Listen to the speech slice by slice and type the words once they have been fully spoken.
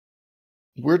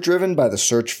We're driven by the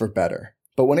search for better.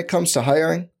 But when it comes to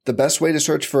hiring, the best way to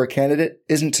search for a candidate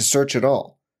isn't to search at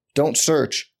all. Don't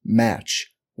search,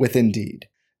 match with Indeed.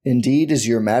 Indeed is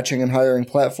your matching and hiring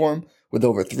platform with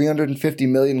over 350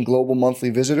 million global monthly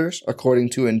visitors,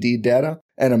 according to Indeed data,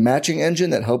 and a matching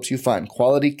engine that helps you find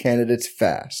quality candidates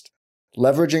fast.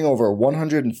 Leveraging over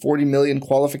 140 million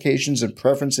qualifications and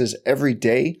preferences every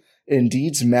day,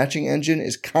 Indeed's matching engine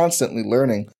is constantly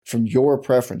learning from your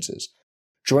preferences.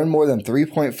 Join more than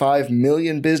 3.5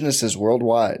 million businesses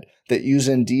worldwide that use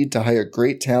Indeed to hire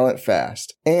great talent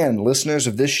fast. And listeners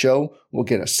of this show will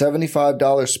get a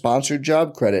 $75 sponsored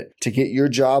job credit to get your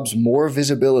jobs more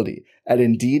visibility at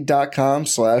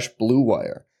Indeed.com/Blue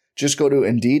Wire. Just go to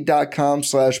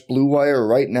Indeed.com/Blue Wire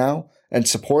right now and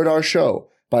support our show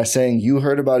by saying you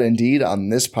heard about Indeed on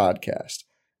this podcast.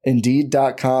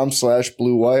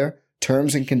 Indeed.com/Blue Wire.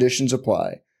 Terms and conditions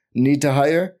apply. Need to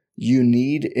hire? You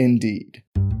need Indeed.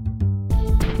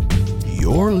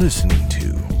 You're listening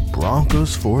to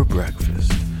Broncos for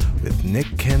Breakfast with Nick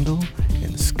Kendall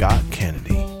and Scott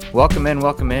Kennedy. Welcome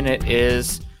in. It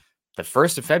is the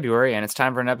 1st of February, and it's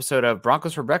time for an episode of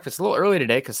Broncos for Breakfast. A little early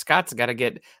today because Scott's got to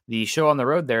get the show on the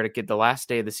road there to get the last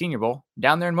day of the Senior Bowl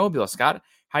down there in Mobile. Scott,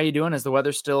 how you doing? Is the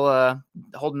weather still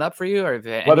holding up for you? Or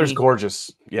Weather's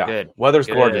gorgeous. Yeah, Good. Weather's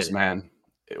gorgeous, man.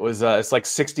 It was it's like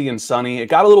 60 and sunny. It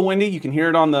got a little windy. You can hear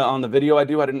it on the video I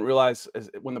do. I didn't realize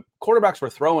when the quarterbacks were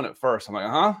throwing at first. I'm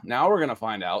like, now we're gonna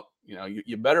find out. You know,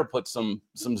 you better put some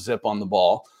zip on the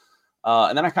ball.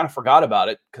 And then I kind of forgot about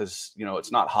it because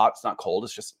it's not hot, it's not cold,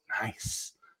 it's just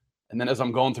nice. And then as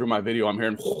I'm going through my video, I'm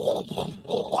hearing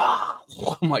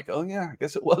I'm like, oh yeah, I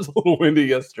guess it was a little windy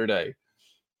yesterday.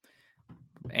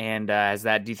 And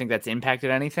do you think that's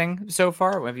impacted anything so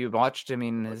far? Have you watched? I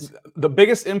mean, the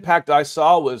biggest impact I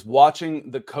saw was watching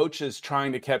the coaches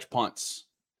trying to catch punts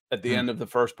at the end of the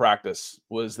first practice.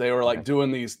 They were like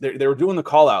doing these, they were doing the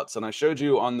call outs. And I showed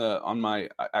you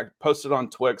I posted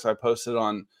on Twix, I posted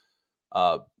on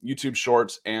YouTube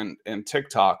Shorts and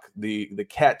TikTok, the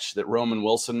catch that Roman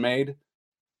Wilson made.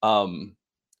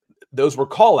 Those were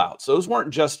call outs. Those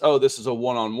weren't just, this is a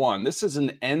one-on-one. This is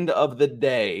an end of the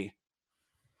day.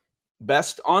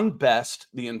 Best on best,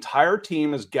 the entire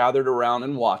team is gathered around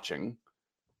and watching,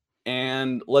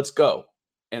 and let's go.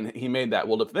 And he made that.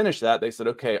 Well, to finish that, they said,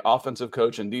 okay, offensive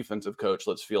coach and defensive coach,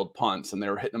 let's field punts. And they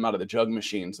were hitting them out of the jug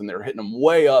machines, and they were hitting them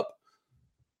way up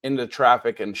into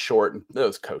traffic and short. And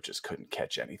those coaches couldn't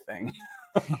catch anything.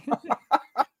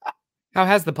 How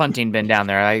has the punting been down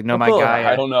there? I know my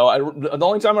guy. I don't know. The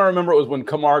only time I remember it was when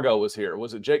Camargo was here.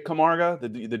 Was it Jake Camargo,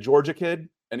 the Georgia kid?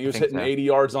 And he was hitting 80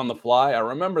 yards on the fly. I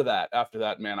remember that. After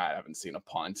that, man, I haven't seen a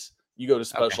punt. You go to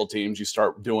special teams, you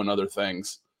start doing other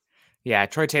things. Yeah,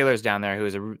 Troy Taylor's down there, who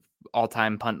is an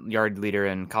all-time punt yard leader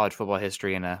in college football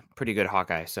history and a pretty good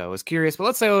Hawkeye. So I was curious. But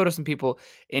let's say hello to some people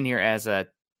in here as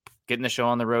getting the show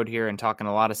on the road here and talking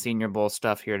a lot of Senior Bowl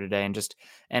stuff here today and just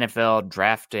NFL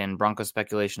draft and Broncos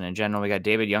speculation in general. We got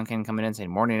David Youngkin coming in saying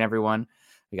morning, everyone.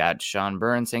 We got Sean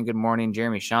Burns saying good morning.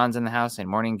 Jeremy Sean's in the house saying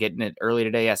morning, getting it early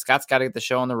today. Yeah, Scott's got to get the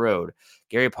show on the road.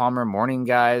 Gary Palmer, morning,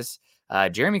 guys.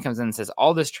 Jeremy comes in and says,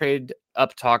 all this trade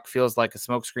up talk feels like a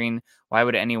smokescreen. Why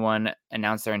would anyone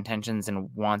announce their intentions and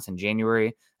wants in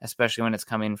January, especially when it's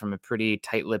coming from a pretty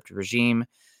tight-lipped regime?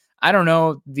 I don't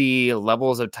know the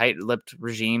levels of tight-lipped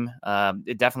regime.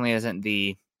 It definitely isn't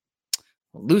the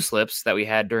loose lips that we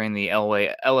had during the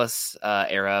Ellis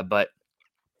era, but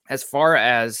as far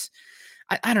as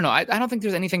I don't know. I don't think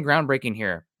there's anything groundbreaking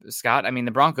here, Scott. I mean,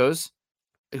 the Broncos,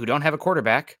 who don't have a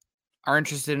quarterback, are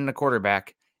interested in a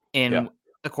quarterback in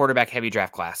a quarterback-heavy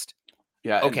draft class.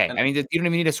 Yeah. Okay. I mean, you don't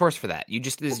even need a source for that.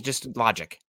 This is just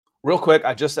logic. Real quick,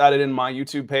 I just added in my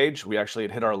YouTube page. We actually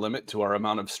had hit our limit to our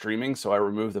amount of streaming, so I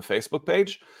removed the Facebook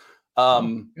page.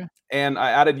 And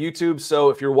I added YouTube. So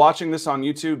if you're watching this on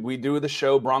YouTube, we do the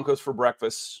show Broncos for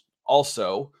Breakfast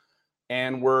also.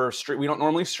 And we don't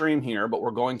normally stream here, but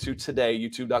we're going to today,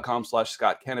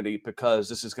 youtube.com/Scott Kennedy, because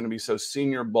this is going to be so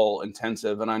Senior Bowl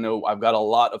intensive. And I know I've got a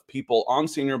lot of people on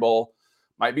Senior Bowl,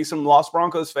 might be some Lost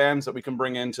Broncos fans that we can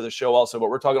bring into the show also, but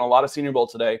we're talking a lot of Senior Bowl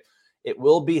today. It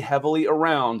will be heavily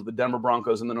around the Denver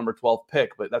Broncos and the number 12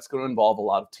 pick, but that's going to involve a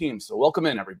lot of teams. So welcome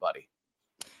in, everybody.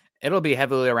 It'll be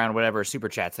heavily around whatever super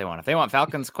chats they want. If they want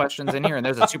Falcons questions in here and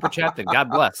there's a super chat, then God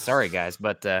bless. Sorry, guys.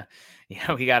 But,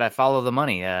 we got to follow the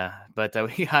money.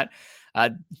 But we got,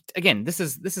 again, this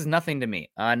is nothing to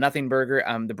me. Nothing burger.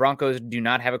 The Broncos do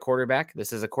not have a quarterback.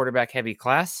 This is a quarterback heavy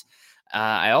class.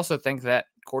 I also think that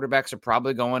quarterbacks are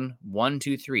probably going 1,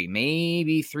 2, 3,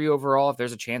 maybe 3 overall. If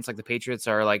there's a chance, like the Patriots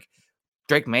are like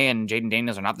Drake May and Jaden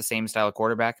Daniels are not the same style of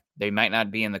quarterback. They might not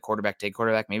be in the quarterback take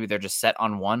quarterback. Maybe they're just set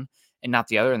on one. and not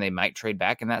the other, and they might trade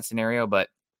back in that scenario. But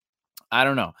I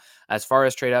don't know. As far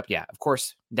as trade up, yeah, of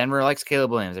course, Denver likes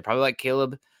Caleb Williams. They probably like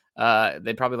Caleb.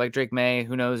 They probably like Drake May.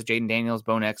 Who knows? Jaden Daniels,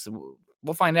 Bo Nix.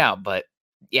 We'll find out. But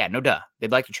yeah, no duh.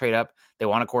 They'd like to trade up. They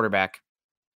want a quarterback.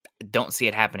 Don't see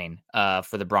it happening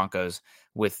for the Broncos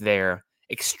with their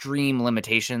extreme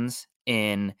limitations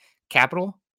in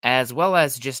capital, as well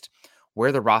as just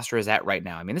where the roster is at right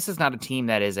now. I mean, this is not a team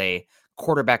that is a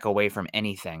quarterback away from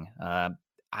anything.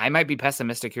 I might be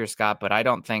pessimistic here, Scott, but I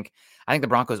think the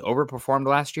Broncos overperformed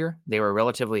last year. They were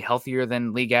relatively healthier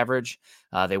than league average.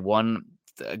 They won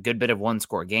a good bit of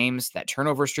one-score games. That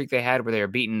turnover streak they had where they were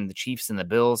beating the Chiefs and the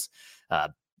Bills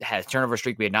has turnover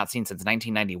streak we had not seen since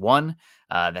 1991.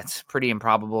 That's pretty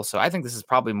improbable. So I think this is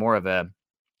probably more of a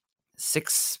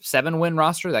 6-7 win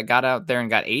roster that got out there and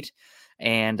got 8.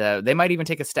 And they might even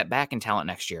take a step back in talent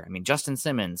next year. I mean, Justin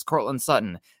Simmons, Cortland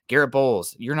Sutton, Garrett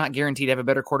Bowles, you're not guaranteed to have a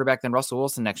better quarterback than Russell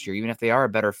Wilson next year, even if they are a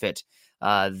better fit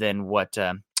than what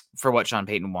Sean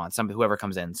Payton wants, whoever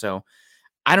comes in. So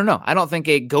I don't know. I don't think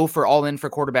a go for all in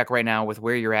for quarterback right now with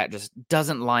where you're at just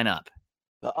doesn't line up.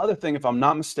 The other thing, if I'm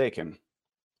not mistaken,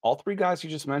 all 3 guys you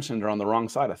just mentioned are on the wrong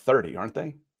side of 30, aren't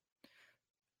they?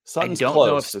 Sutton's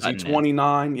close. Is he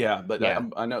 29? Yeah, but yeah.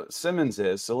 I know Simmons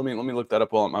is. So let me look that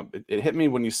up. It hit me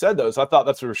when you said those. I thought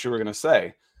that's what you were going to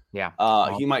say. Yeah.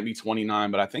 He might be 29,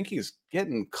 but I think he's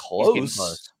getting close. He's getting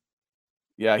close.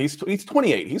 Yeah, he's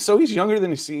 28. He's younger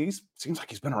than he seems. Seems like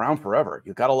he's been around forever.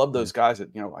 You got to love those guys that,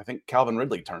 I think Calvin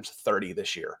Ridley turns 30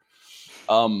 this year.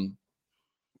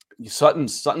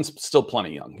 Sutton's still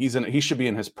plenty young. He should be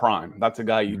in his prime. That's a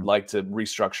guy you'd like to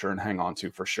restructure and hang on to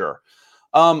for sure.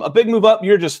 A big move up.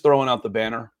 You're just throwing out the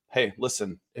banner. Hey,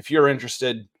 listen, if you're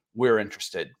interested, we're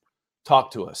interested.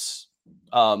 Talk to us.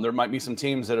 There might be some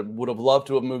teams that would have loved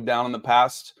to have moved down in the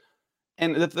past.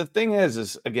 And the thing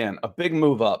is again, a big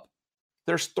move up.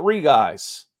 There's 3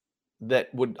 guys that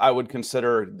I would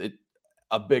consider it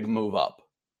a big move up.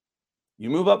 You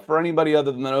move up for anybody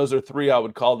other than those are 3, I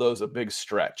would call those a big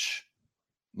stretch.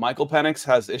 Michael Penix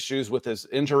has issues with his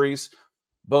injuries.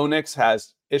 Bo Nix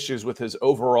has issues with his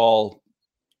overall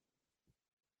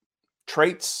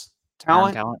traits,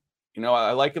 talent. I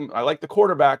like him. I like the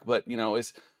quarterback, but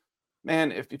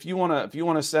if you want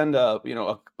to send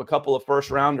a couple of first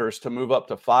rounders to move up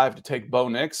to 5 to take Bo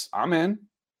Nix, I'm in.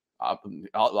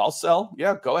 I'll sell.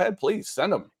 Yeah, go ahead, please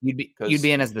send them. You'd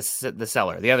be in as the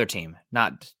seller, the other team,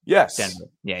 not yes, Denver.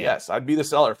 Yes, I'd be the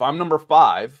seller if I'm number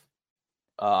 5.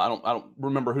 I don't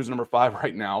remember who's number 5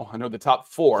 right now. I know the top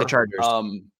 4. The Chargers.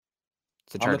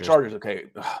 The Chargers. Okay,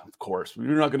 of course you're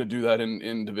not going to do that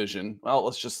in division. Well,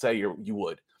 let's just say you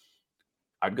would.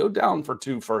 I'd go down for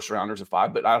 2 first rounders at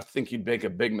 5, but I think you'd make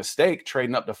a big mistake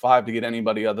trading up to 5 to get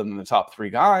anybody other than the top 3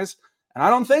 guys. And I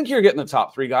don't think you're getting the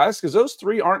top 3 guys because those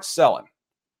 3 aren't selling.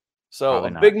 So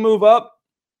probably big move up.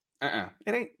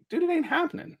 It ain't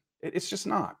happening. It's just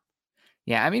not.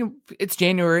 Yeah, I mean, it's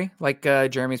January, like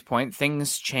Jeremy's point.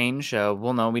 Things change.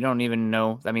 We'll know. We don't even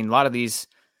know. I mean, a lot of these,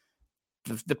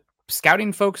 the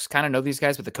scouting folks kind of know these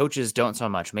guys, but the coaches don't so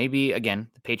much. Maybe, again,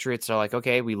 the Patriots are like,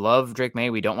 okay, we love Drake May.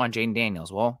 We don't want Jaden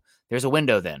Daniels. Well, there's a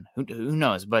window then. Who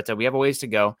knows? But we have a ways to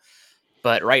go.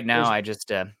 But right now, I just...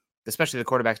 especially the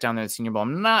quarterbacks down there in the Senior Bowl,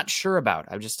 I'm not sure about.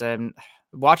 I'm just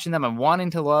watching them. I'm wanting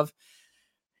to love.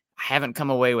 I haven't come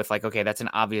away with like, okay, that's an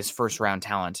obvious first-round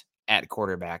talent at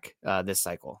quarterback this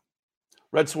cycle.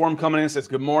 Red Swarm coming in says,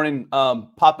 good morning,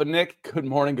 Papa Nick. Good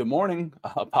morning,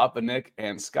 Papa Nick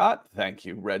and Scott. Thank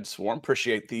you, Red Swarm.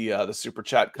 Appreciate the super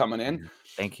chat coming in.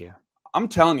 Thank you. I'm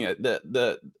telling you,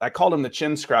 I called him the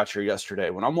chin scratcher yesterday.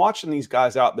 When I'm watching these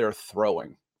guys out there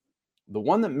throwing, the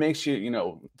one that makes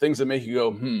you, things that make you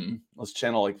go, let's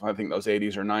channel, like, I think those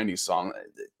 80s or 90s song.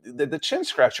 The chin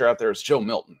scratcher out there is Joe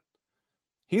Milton.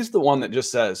 He's the one that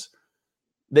just says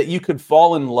that you could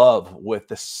fall in love with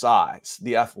the size,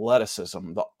 the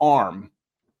athleticism, the arm.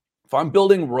 If I'm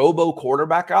building robo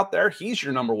quarterback out there, he's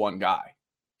your number 1 guy.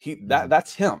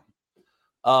 That's him.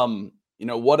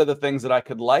 What are the things that I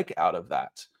could like out of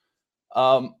that?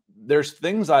 There's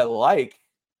things I like.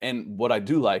 And what I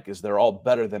do like is they're all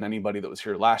better than anybody that was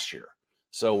here last year.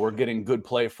 So we're getting good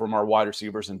play from our wide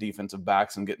receivers and defensive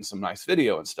backs and getting some nice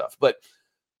video and stuff. But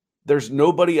there's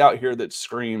nobody out here that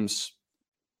screams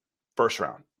first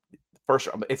round.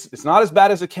 It's not as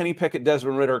bad as a Kenny Pickett,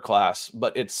 Desmond Ridder class,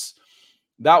 but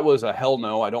that was a hell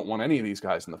no. I don't want any of these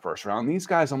guys in the first round. These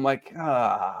guys, I'm like,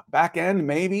 back end,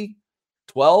 maybe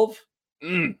 12.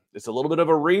 It's a little bit of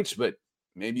a reach, but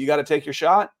maybe you got to take your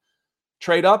shot.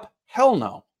 Trade up. Hell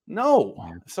no. No,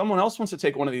 if someone else wants to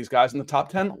take one of these guys in the top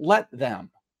 10, let them.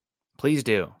 Please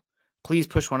do. Please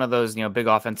push one of those, big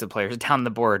offensive players down the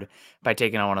board by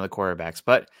taking on one of the quarterbacks.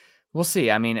 But We'll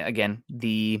see. I mean, again,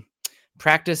 the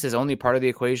practice is only part of the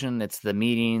equation. It's the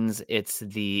meetings, it's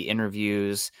the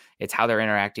interviews, it's how they're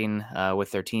interacting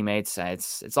with their teammates.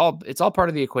 It's all part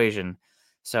of the equation.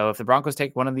 So if the Broncos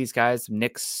take one of these guys,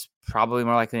 Nick's probably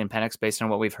more likely than Penix based on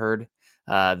what we've heard.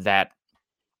 That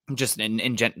just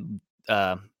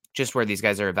just where these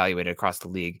guys are evaluated across the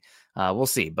league. We'll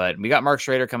see. But we got Mark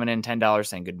Schrader coming in, $10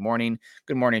 saying good morning.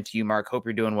 Good morning to you, Mark. Hope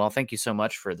you're doing well. Thank you so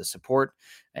much for the support.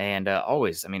 And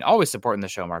always supporting the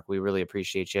show, Mark. We really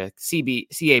appreciate you.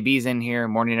 CAB's in here.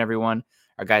 Morning, everyone.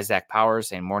 Our guy, Zach Powers,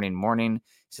 saying morning.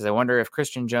 He says, I wonder if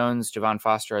Christian Jones, Javon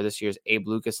Foster are this year's Abe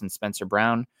Lucas and Spencer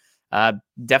Brown.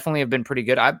 Definitely have been pretty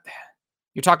good.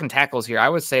 You're talking tackles here. I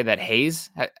would say that Hayes,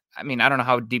 I mean, I don't know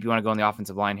how deep you want to go on the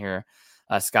offensive line here,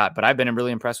 Scott, but I've been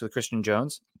really impressed with Christian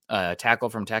Jones, tackle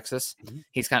from Texas.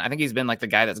 Mm-hmm. I think he's been like the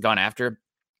guy that's gone after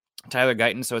Tyler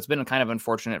Guyton. So it's been kind of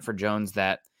unfortunate for Jones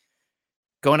that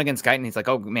going against Guyton, he's like,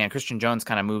 oh man, Christian Jones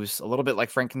kind of moves a little bit like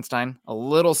Frankenstein, a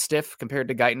little stiff compared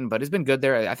to Guyton, but he's been good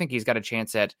there. I think he's got a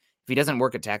chance at, if he doesn't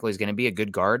work at tackle, he's going to be a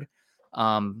good guard.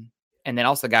 And then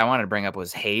also the guy I wanted to bring up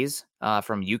was Hayes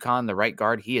from UConn, the right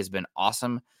guard. He has been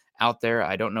awesome out there.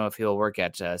 I don't know if he'll work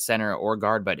at center or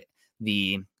guard, but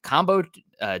the combo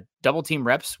double team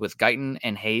reps with Guyton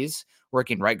and Hayes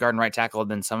working right guard and right tackle have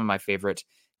been some of my favorite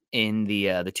in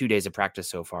the 2 days of practice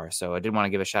so far. So I did want to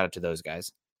give a shout out to those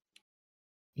guys.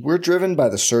 We're driven by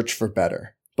the search for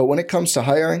better. But when it comes to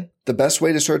hiring, the best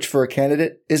way to search for a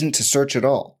candidate isn't to search at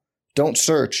all. Don't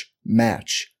search,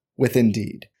 match with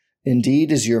Indeed.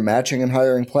 Indeed is your matching and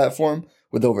hiring platform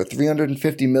with over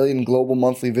 350 million global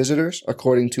monthly visitors,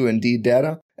 according to Indeed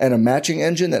data, and a matching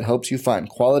engine that helps you find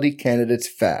quality candidates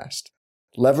fast.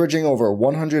 Leveraging over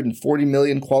 140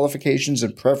 million qualifications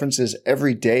and preferences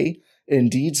every day,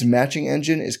 Indeed's matching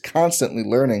engine is constantly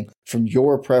learning from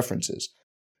your preferences.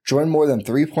 Join more than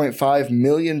 3.5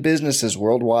 million businesses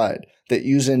worldwide that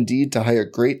use Indeed to hire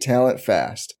great talent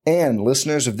fast. And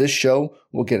listeners of this show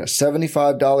will get a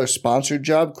 $75 sponsored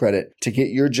job credit to get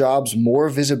your jobs more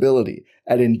visibility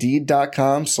at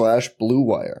Indeed.com/Blue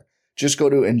Wire. Just go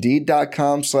to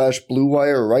Indeed.com/Blue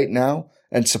Wire right now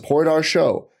and support our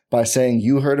show by saying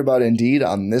you heard about Indeed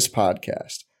on this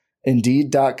podcast.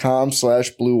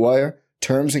 Indeed.com/Blue Wire.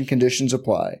 Terms and conditions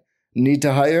apply. Need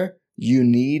to hire? You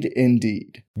need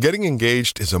Indeed. Getting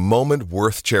engaged is a moment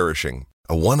worth cherishing.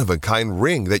 A one-of-a-kind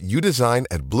ring that you design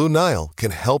at Blue Nile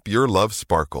can help your love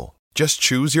sparkle. Just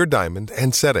choose your diamond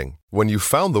and setting. When you've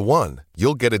found the one,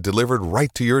 you'll get it delivered right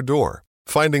to your door.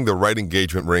 Finding the right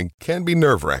engagement ring can be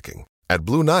nerve-wracking. At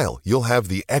Blue Nile, you'll have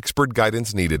the expert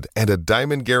guidance needed and a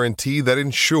diamond guarantee that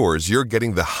ensures you're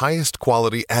getting the highest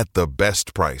quality at the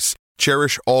best price.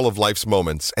 Cherish all of life's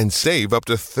moments and save up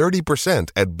to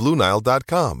 30% at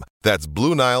BlueNile.com. That's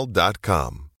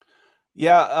BlueNile.com.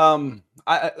 Yeah,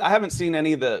 I haven't seen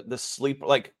any of the sleep.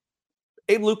 Like,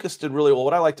 Abe Lucas did really well.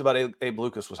 What I liked about Abe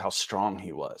Lucas was how strong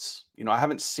he was. You know, I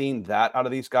haven't seen that out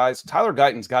of these guys. Tyler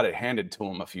Guyton's got it handed to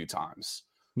him a few times.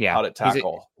 Yeah, out at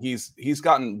tackle. He's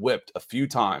gotten whipped a few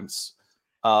times.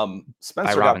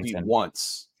 Spencer got beat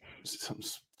once.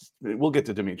 We'll get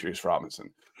to Demetrius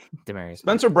Robinson.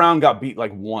 Spencer Brown got beat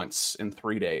like once in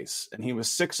 3 days, and he was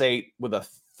 6'8" with a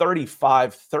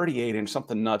 38-inch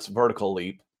something nuts vertical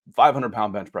leap,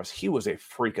 500-pound bench press. He was a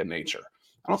freak of nature.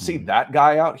 I don't see that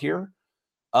guy out here.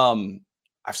 I've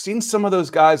seen some of those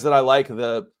guys that I like.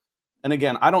 And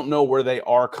again, I don't know where they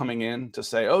are coming in to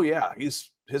say, oh yeah, his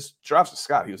draft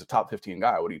Scott. He was a top 15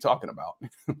 guy. What are you talking about?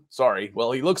 Sorry.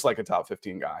 Well, he looks like a top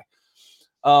 15 guy.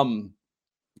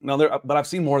 But I've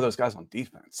seen more of those guys on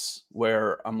defense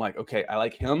where I'm like, okay, I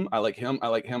like him.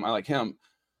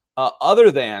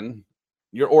 Other than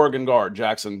your Oregon guard,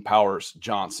 Jackson Powers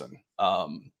Johnson.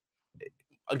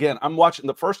 Again,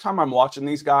 the first time I'm watching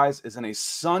these guys is in a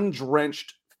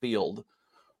sun-drenched field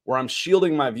where I'm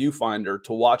shielding my viewfinder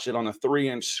to watch it on a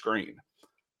 3-inch screen.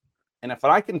 And if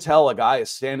I can tell a guy is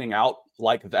standing out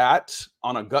like that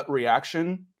on a gut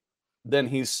reaction, then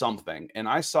he's something. And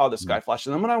I saw this guy flash.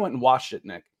 And then when I went and watched it,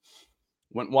 Nick,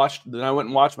 then I went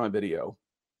and watched my video.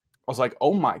 I was like,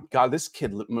 oh my God, this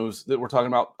kid moves. That we're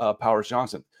talking about Powers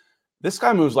Johnson. This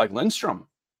guy moves like Lindstrom.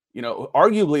 You know,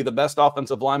 arguably the best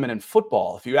offensive lineman in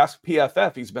football. If you ask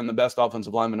PFF, he's been the best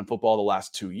offensive lineman in football the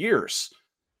last 2 years.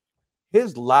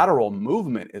 His lateral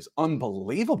movement is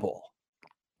unbelievable.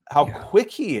 How quick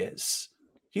he is.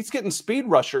 He's getting speed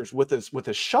rushers with his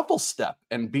shuffle step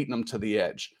and beating them to the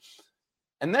edge.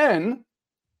 And then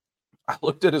I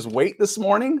looked at his weight this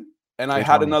morning, and I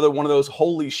had another one of those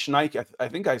holy shnikes. I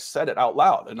think I said it out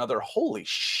loud. Another holy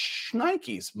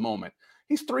shnikes moment.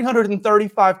 He's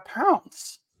 335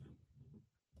 pounds.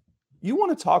 You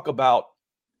want to talk about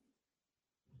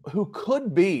who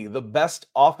could be the best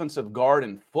offensive guard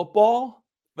in football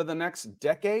for the next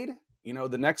decade,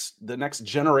 the next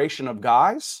generation of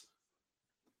guys,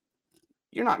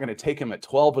 you're not going to take him at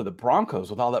 12 with the Broncos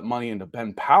with all that money into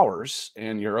Ben Powers,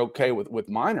 and you're okay with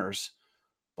minors.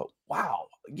 But wow,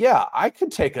 yeah, I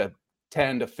could take a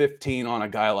 10 to 15 on a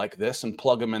guy like this and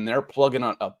plug him in there, plug in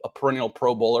a perennial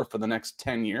Pro Bowler for the next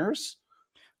 10 years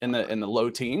in the low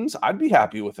teens. I'd be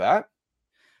happy with that.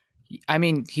 I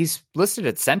mean, he's listed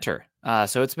at center.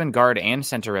 So it's been guard and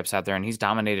center reps out there, and he's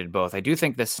dominated both. I do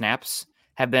think the snaps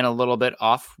have been a little bit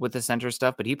off with the center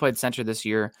stuff, but he played center this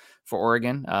year for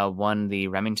Oregon, won the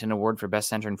Remington Award for best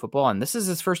center in football, and this is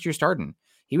his first year starting.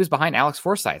 He was behind Alex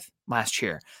Forsyth last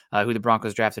year, who the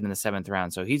Broncos drafted in the 7th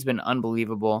round. So he's been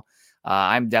unbelievable.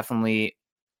 I'm of the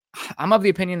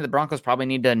opinion that the Broncos probably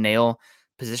need to nail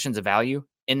positions of value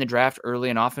in the draft early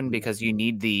and often, because you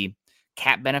need the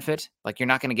cap benefit. Like, you're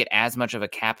not going to get as much of a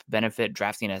cap benefit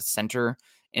drafting a center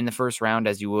in the first round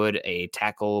as you would a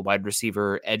tackle, wide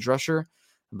receiver, edge rusher.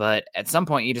 But at some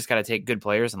point, you just got to take good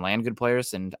players and land good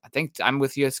players. And I think I'm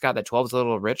with you, Scott, that 12 is a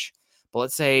little rich. But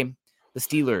let's say the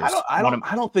Steelers. I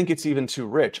don't think it's even too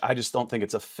rich. I just don't think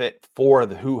it's a fit for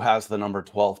who has the number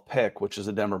 12 pick, which is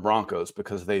the Denver Broncos,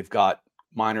 because they've got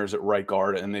minors at right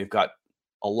guard and they've got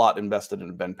a lot invested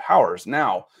in Ben Powers.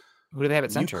 Now, who do they have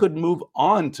at center? You could move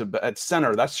on to at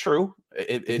center. That's true.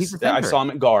 I saw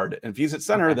him at guard. And if he's at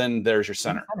center, then there's your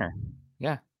center.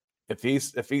 Yeah.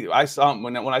 I saw him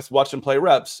when I watched him play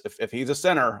reps. If he's a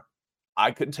center,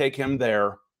 I could take him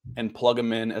there and plug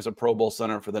him in as a Pro Bowl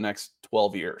center for the next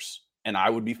 12 years. And I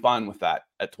would be fine with that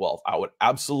at 12. I would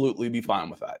absolutely be fine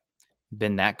with that.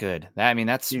 Been that good.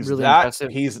 That's really impressive.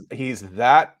 He's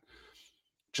that,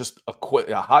 just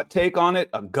a hot take on it,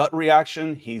 a gut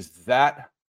reaction. He's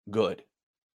that good.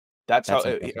 That's how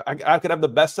I could have the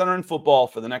best center in football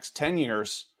for the next 10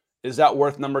 years. Is that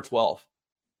worth number 12?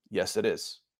 Yes, it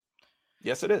is.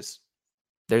 Yes, it is.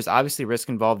 There's obviously risk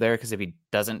involved there, because if he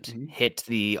doesn't hit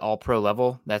the all-pro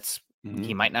level,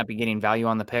 he might not be getting value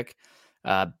on the pick.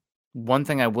 One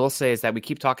thing I will say is that we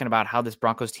keep talking about how this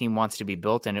Broncos team wants to be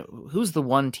built, and who's the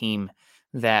one team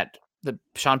that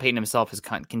Sean Payton himself has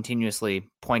continuously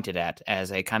pointed at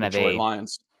as a kind Detroit of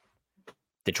Lions.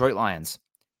 Detroit Lions.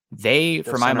 Their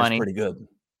for my money, pretty good.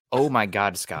 Oh my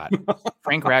God, Scott.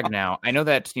 Frank Ragnow. I know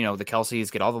that, the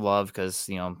Kelceys get all the love because,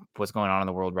 what's going on in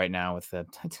the world right now with the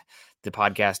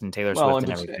podcast and Taylor Swift and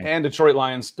everything. And Detroit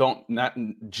Lions don't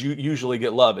usually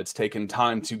get love. It's taken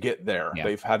time to get there. Yeah.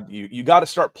 They've had you got to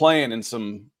start playing in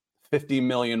some 50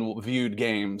 million viewed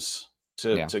games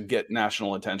to get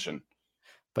national attention.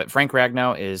 But Frank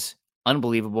Ragnow is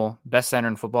unbelievable. Best center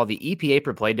in football. The EPA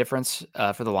per play difference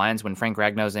for the Lions when Frank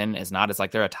Ragnow's in is not. It's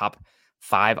like they're a top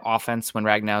 5 offense when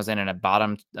Ragnow's in and a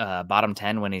bottom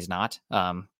 10 when he's not.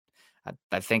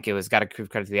 I think it was got to give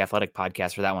credit to the Athletic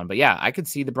podcast for that one. But yeah, I could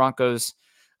see the Broncos.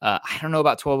 I don't know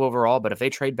about 12 overall, but if they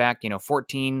trade back,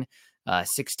 14,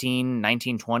 16,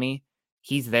 19, 20,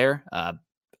 he's there.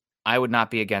 I would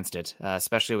not be against it,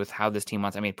 especially with how this team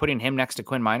wants. I mean, putting him next to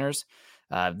Quinn Miners,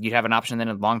 you'd have an option then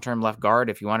at long-term left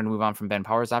guard if you wanted to move on from Ben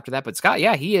Powers after that. But Scott,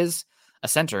 yeah, he is a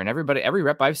center, and every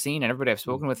rep I've seen and everybody I've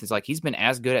spoken with is like, he's been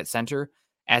as good at center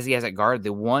as he has at guard.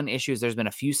 The one issue is there's been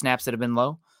a few snaps that have been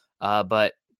low,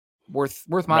 but worth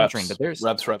monitoring. But there's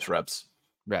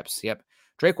reps. Yep.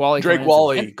 Drake Wally.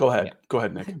 Go ahead. Yeah. Go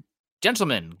ahead, Nick.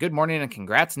 Gentlemen, good morning and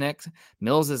congrats, Nick.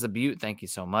 Mills is a beaut. Thank you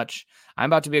so much. I'm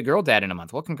about to be a girl dad in a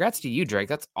month. Well, congrats to you, Drake.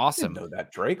 That's awesome. I didn't know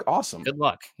that, Drake. Awesome. Good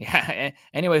luck. Yeah.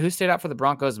 Anyway, who stayed out for the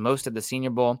Broncos most at the Senior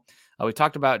Bowl? We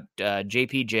talked about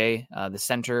JPJ, the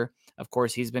center. Of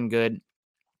course, he's been good.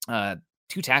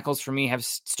 2 tackles for me have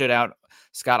stood out.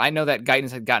 Scott, I know that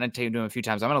Guyton had gotten into him a few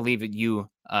times. I'm going to leave you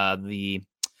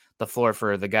the floor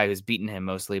for the guy who's beaten him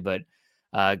mostly, but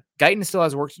Guyton still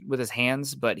has worked with his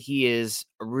hands, but he is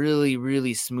a really,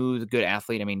 really smooth, good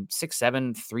athlete. I mean,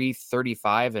 6'7",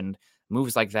 335, and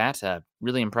moves like that.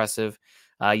 Really impressive.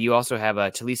 You also have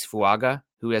Talise Fuaga,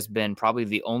 who has been probably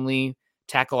the only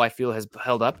tackle I feel has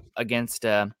held up against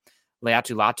Leatu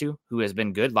Latu, who has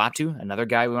been good. Latu, another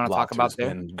guy we want to talk about there.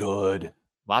 Been good.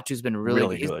 Latu's been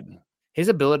really good. His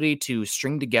ability to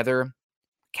string together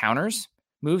counters,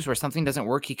 moves where something doesn't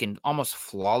work, he can almost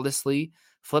flawlessly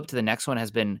flip to the next one, has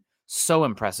been so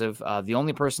impressive. The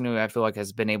only person who I feel like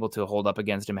has been able to hold up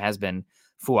against him has been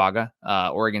Fuaga,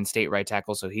 Oregon State right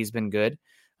tackle, so he's been good.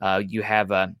 You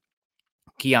have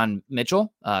Keon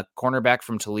Mitchell, cornerback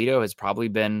from Toledo, has probably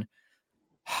been,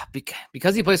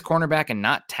 because he plays cornerback and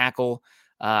not tackle,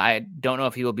 I don't know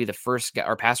if he will be the first guy,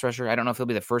 or pass rusher. I don't know if he'll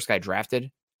be the first guy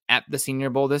drafted at the Senior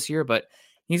Bowl this year, but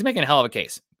he's making a hell of a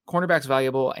case. Cornerback's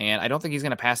valuable, and I don't think he's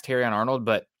going to pass Terrion Arnold,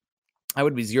 but I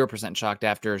would be 0% shocked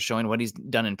after showing what he's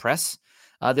done in press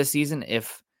this season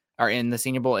or in the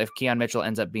Senior Bowl, if Keon Mitchell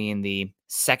ends up being the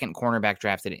second cornerback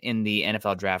drafted in the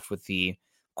NFL draft with the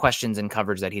questions and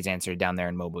coverage that he's answered down there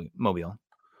in Mobile.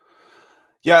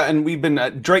 Yeah, and we've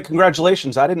been Drake.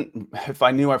 Congratulations! If I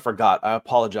knew, I forgot. I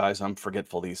apologize. I'm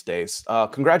forgetful these days.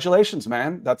 Congratulations,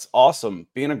 man. That's awesome.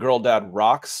 Being a girl dad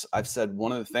rocks. I've said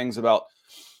one of the things about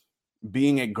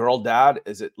being a girl dad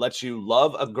is it lets you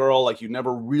love a girl like you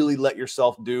never really let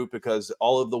yourself do, because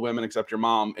all of the women except your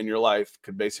mom in your life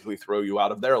could basically throw you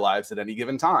out of their lives at any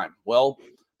given time. Well,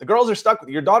 the girls are stuck with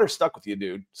you. Your daughter's stuck with you,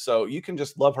 dude. So you can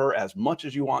just love her as much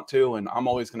as you want to, and I'm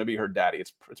always going to be her daddy.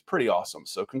 It's pretty awesome.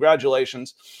 So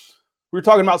congratulations. We were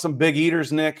talking about some big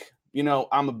eaters, Nick. You know,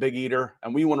 I'm a big eater,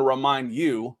 and we want to remind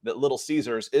you that Little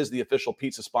Caesars is the official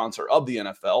pizza sponsor of the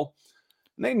NFL.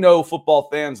 And they know football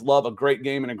fans love a great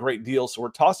game and a great deal, so we're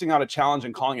tossing out a challenge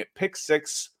and calling it Pick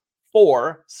 6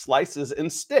 for Slices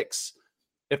and Sticks.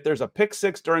 If there's a Pick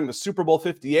 6 during the Super Bowl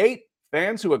 58,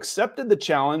 fans who accepted the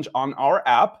challenge on our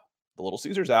app, the Little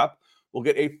Caesars app, will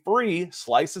get a free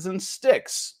Slices and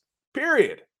Sticks,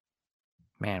 period.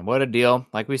 Man, what a deal.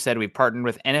 Like we said, we partnered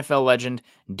with NFL legend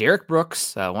Derek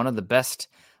Brooks, one of the best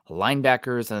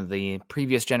linebackers of the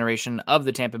previous generation of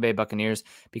the Tampa Bay Buccaneers,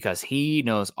 because he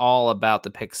knows all about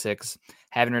the pick six,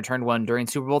 having returned one during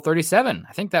Super Bowl 37.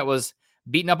 I think that was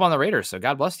beaten up on the Raiders, so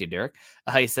God bless you, Derek.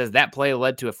 He says that play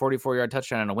led to a 44-yard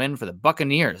touchdown and a win for the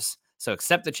Buccaneers. So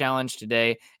accept the challenge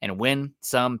today and win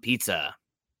some pizza.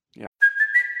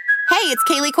 Hey, it's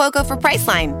Kaylee Cuoco for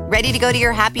Priceline. Ready to go to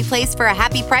your happy place for a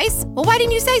happy price? Well, why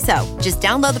didn't you say so? Just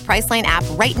download the Priceline app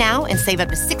right now and save up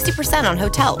to 60% on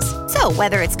hotels. So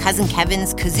whether it's Cousin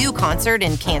Kevin's Kazoo Concert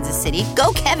in Kansas City,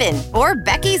 go Kevin, or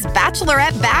Becky's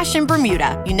Bachelorette Bash in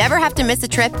Bermuda, you never have to miss a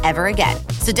trip ever again.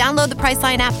 So download the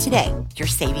Priceline app today. Your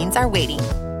savings are waiting.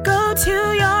 Go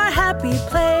to your happy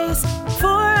place for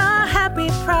a happy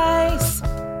price.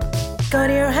 Go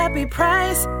to your happy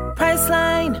price,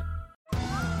 Priceline.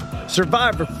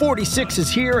 Survivor 46 is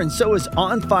here, and so is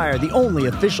On Fire, the only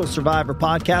official Survivor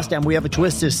podcast, and we have a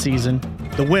twist this season.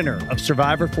 The winner of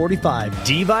Survivor 45,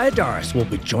 Dee Valladares, will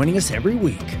be joining us every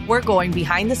week. We're going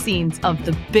behind the scenes of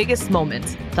the biggest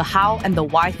moments, the how and the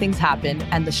why things happen,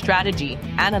 and the strategy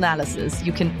and analysis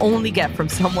you can only get from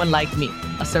someone like me,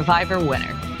 a Survivor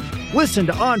winner. Listen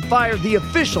to On Fire, the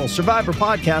official Survivor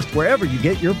podcast, wherever you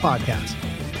get your podcast.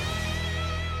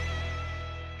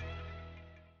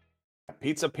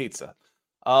 Pizza.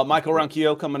 Michael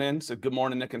Ronquillo coming in. Said, good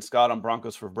morning, Nick and Scott on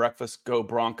Broncos for breakfast. Go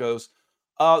Broncos.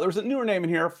 There's a newer name in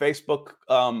here. Facebook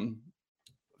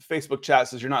chat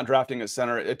says you're not drafting at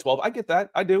center at 12. I get that.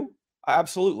 I do. I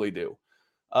absolutely do.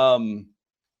 And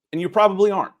you probably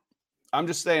aren't. I'm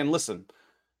just saying, listen,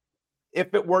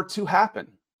 if it were to happen,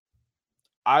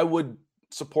 I would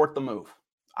support the move.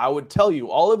 I would tell you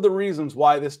all of the reasons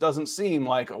why this doesn't seem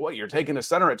like, what, you're taking a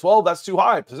center at 12? That's too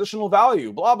high. Positional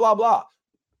value, blah, blah, blah.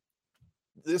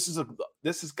 This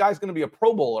guy's going to be a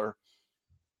Pro Bowler.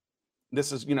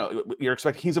 This is, you're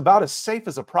expecting, he's about as safe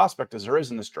as a prospect as there is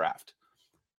in this draft.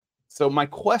 So my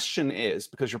question is,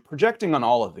 because you're projecting on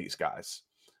all of these guys,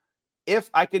 if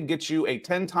I could get you a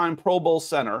 10-time Pro Bowl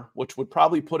center, which would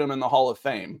probably put him in the Hall of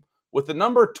Fame, with the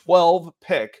number 12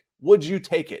 pick, would you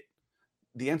take it?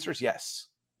 The answer is yes.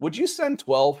 Would you send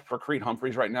 12 for Creed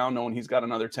Humphreys right now, knowing he's got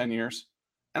another 10 years?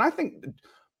 And I think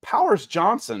Powers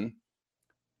Johnson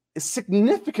is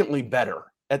significantly better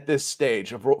at this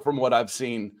stage from what I've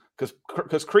seen,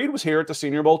 because Creed was here at the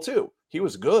Senior Bowl too. He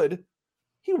was good.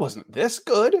 He wasn't this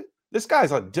good. This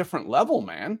guy's a different level,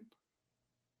 man.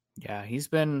 Yeah, he's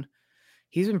been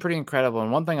pretty incredible.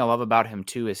 And one thing I love about him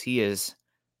too is he is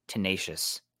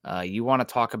tenacious. You want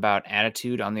to talk about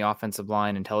attitude on the offensive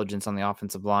line, intelligence on the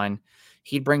offensive line.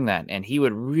 He'd bring that, and he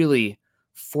would really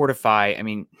fortify. I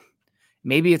mean,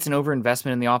 maybe it's an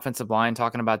overinvestment in the offensive line,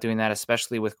 talking about doing that,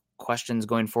 especially with questions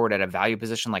going forward at a value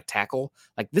position like tackle.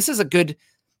 Like, this is I'm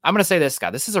going to say this,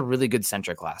 Scott, this is a really good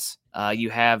center class. You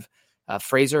have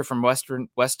Fraser from West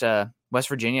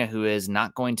Virginia, who is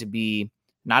not going to be,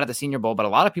 not at the Senior Bowl, but a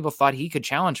lot of people thought he could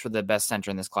challenge for the best center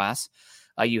in this class.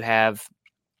 You have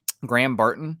Graham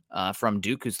Barton from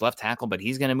Duke, who's left tackle, but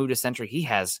he's going to move to center. He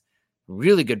has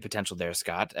really good potential there,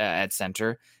 Scott, at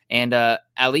center. And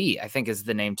Ali, I think is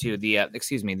the name too.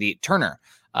 The Turner,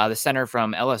 the center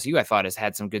from LSU, I thought has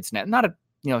had some good snap. Not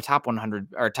a top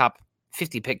 100 or top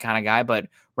 50 pick kind of guy, but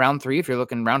round 4, if you're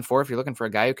looking for a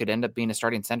guy who could end up being a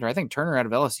starting center, I think Turner out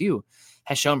of LSU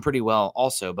has shown pretty well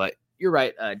also. But you're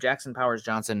right, Jackson Powers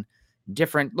Johnson,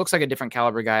 looks like a different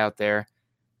caliber guy out there.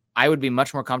 I would be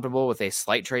much more comfortable with a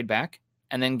slight trade back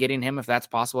and then getting him if that's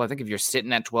possible. I think if you're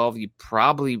sitting at 12, you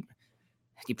probably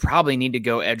you probably need to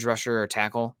go edge rusher or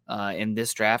tackle in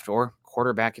this draft, or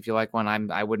quarterback if you like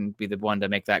one. I wouldn't be the one to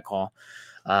make that call.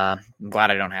 I'm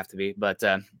glad I don't have to be, but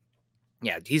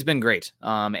yeah, he's been great.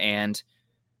 And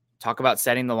talk about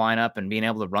setting the lineup and being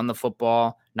able to run the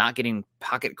football, not getting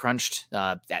pocket crunched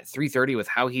at 330 with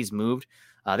how he's moved.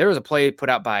 There was a play put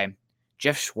out by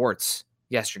Jeff Schwartz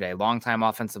yesterday, longtime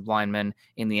offensive lineman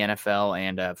in the NFL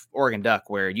and Oregon Duck,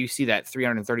 where you see that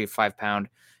 335-pound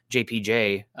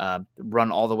JPJ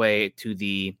run all the way to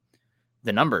the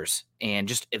numbers and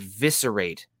just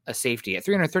eviscerate a safety at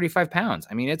 335 pounds.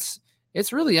 I mean, it's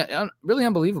really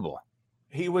unbelievable.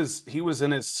 He was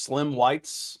in his slim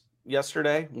whites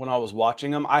yesterday when I was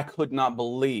watching him. I could not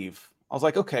believe. I was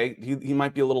like, okay, he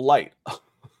might be a little light.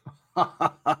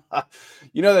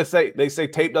 They say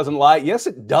tape doesn't lie. Yes,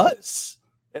 it does.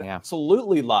 It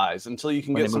absolutely lies until you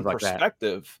can get some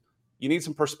perspective. You need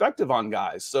some perspective on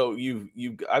guys. So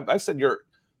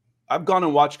I've gone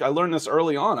and watched. I learned this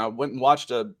early on. I went and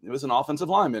watched it was an offensive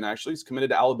lineman, actually. He's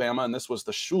committed to Alabama, and this was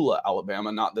the Shula,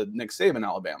 Alabama, not the Nick Saban,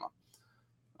 Alabama.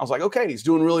 I was like, okay, he's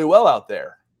doing really well out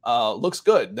there. Looks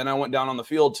good. Then I went down on the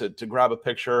field to grab a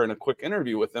picture and a quick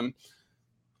interview with him,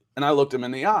 and I looked him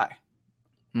in the eye.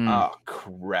 Oh,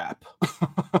 crap.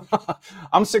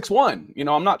 I'm 6'1".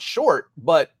 I'm not short,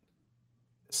 but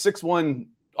 6'1"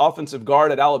 offensive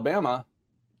guard at Alabama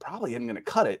probably isn't going to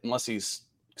cut it unless he's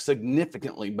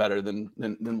significantly better than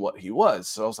what he was.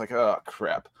 So I was like, oh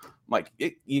crap.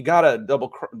 You gotta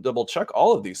double check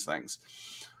all of these things.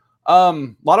 A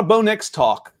lot of Bo Nix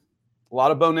talk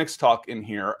in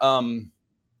here.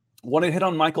 Want to hit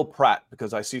on Michael Pratt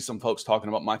because I see some folks talking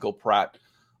about Michael Pratt.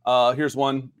 Here's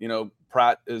one.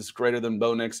 Pratt is greater than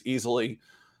Bo Nix easily.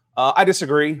 I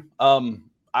disagree.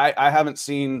 I haven't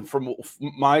seen, from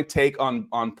my take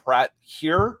on Pratt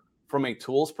here from a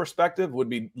tools perspective, would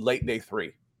be late day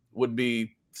 3. Would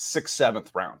be 6th, 7th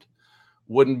round.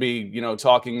 Wouldn't be,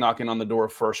 knocking on the door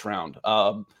of 1st round.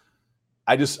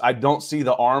 I don't see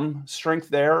the arm strength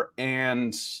there,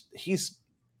 and he's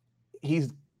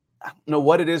I don't know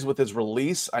what it is with his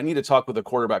release. I need to talk with the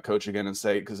quarterback coach again and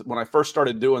say, because when I first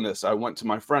started doing this, I went to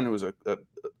my friend who was a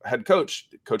head coach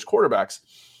quarterbacks.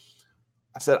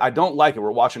 I said, I don't like it.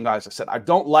 We're watching guys. I said, I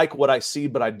don't like what I see,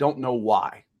 but I don't know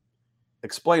why.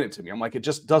 Explain it to me. I'm like, it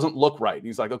just doesn't look right. And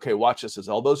he's like, okay, watch this. His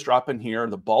elbow's dropping here.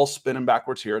 The ball's spinning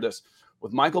backwards here. This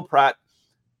with Michael Pratt,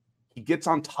 he gets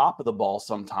on top of the ball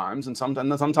sometimes, and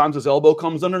sometimes his elbow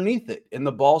comes underneath it, and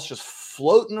the ball's just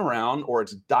floating around, or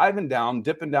it's diving down,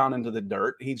 dipping down into the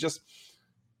dirt. The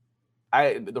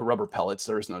rubber pellets,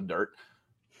 there is no dirt.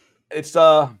 It's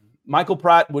Michael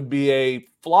Pratt would be a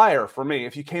flyer for me.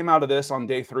 If you came out of this on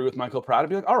day 3 with Michael Pratt, I'd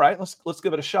be like, all right, let's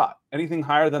give it a shot. Anything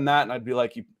higher than that, and I'd be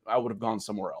like, I would have gone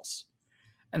somewhere else.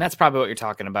 And that's probably what you're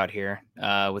talking about here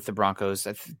with the Broncos.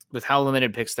 With how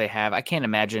limited picks they have, I can't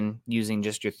imagine using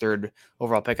just your 3rd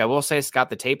overall pick. I will say, Scott,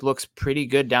 the tape looks pretty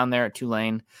good down there at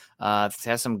Tulane. It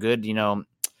has some good,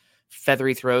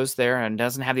 feathery throws there, and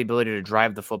doesn't have the ability to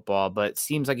drive the football, but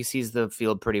seems like he sees the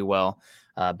field pretty well.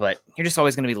 But you're just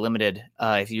always going to be limited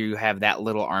if you have that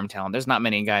little arm talent. There's not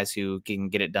many guys who can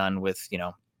get it done with,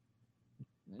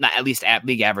 not at least at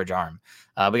league average arm.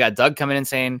 We got Doug coming in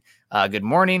saying, good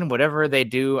morning. Whatever they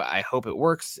do, I hope it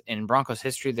works. In Broncos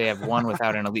history, they have won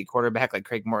without an elite quarterback. Like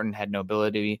Craig Morton had no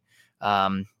ability.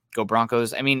 Go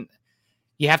Broncos. I mean,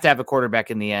 you have to have a quarterback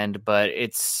in the end, but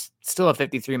it's still a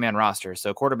 53-man roster,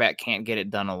 so a quarterback can't get it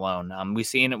done alone. We've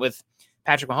seen it with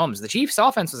Patrick Mahomes. The Chiefs'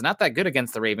 offense was not that good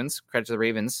against the Ravens. Credit to the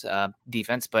Ravens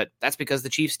defense, but that's because the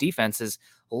Chiefs' defense is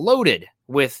loaded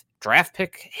with draft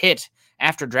pick hit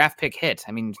after draft pick hit.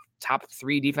 I mean, top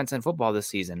 3 defense in football this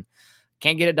season.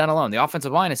 Can't get it done alone. The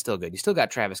offensive line is still good. You still got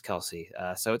Travis Kelce,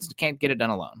 so it can't get it done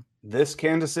alone. This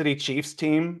Kansas City Chiefs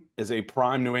team is a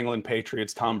prime New England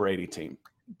Patriots Tom Brady team.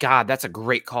 God, that's a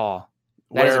great call.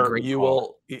 They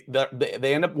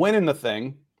end up winning the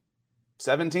thing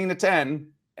 17-10,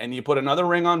 and you put another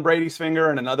ring on Brady's finger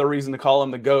and another reason to call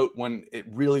him the GOAT when it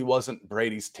really wasn't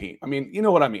Brady's team. I mean, you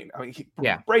know what I mean?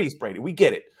 Brady's Brady. We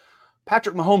get it.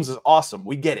 Patrick Mahomes is awesome.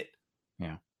 We get it.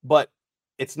 Yeah. But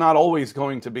it's not always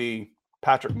going to be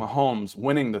Patrick Mahomes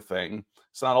winning the thing.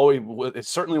 It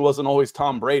certainly wasn't always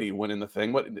Tom Brady winning the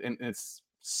thing. It's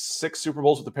 6 Super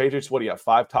Bowls with the Patriots. What do you have?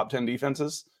 5 top 10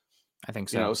 defenses? I think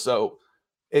so. So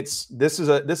this is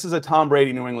a Tom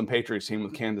Brady New England Patriots team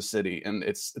with Kansas City, and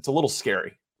it's a little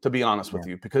scary, to be honest with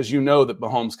you, because that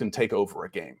Mahomes can take over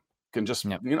a game. Can just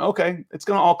okay, it's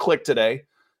going to all click today.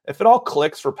 If it all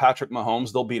clicks for Patrick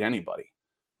Mahomes, they'll beat anybody.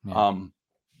 Yeah.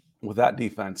 With that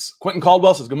defense. Quentin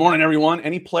Caldwell says, good morning, everyone.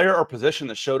 Any player or position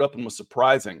that showed up and was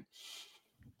surprising?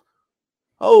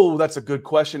 Oh, that's a good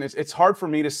question. It's hard for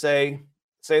me to say.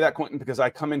 say that, Quentin, because I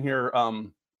come in here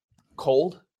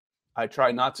cold. I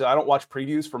try not to. I don't watch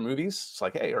previews for movies. It's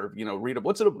like, hey, or read it.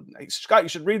 Hey, Scott, you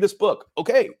should read this book.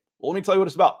 Okay, well, let me tell you what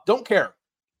it's about. Don't care.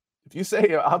 If you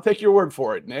say, I'll take your word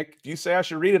for it, Nick. If you say I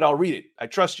should read it, I'll read it. I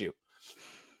trust you.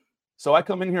 So I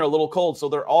come in here a little cold. So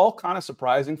they're all kind of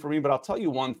surprising for me. But I'll tell you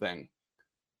one thing.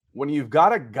 When you've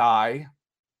got a guy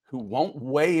who won't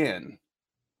weigh in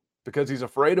because he's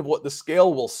afraid of what the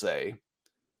scale will say,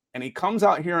 and he comes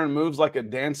out here and moves like a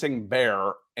dancing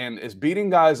bear and is beating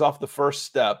guys off the first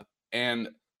step and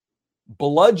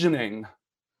bludgeoning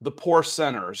the poor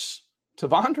centers,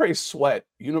 T'Vondre Sweat,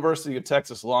 University of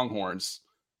Texas Longhorns,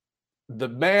 the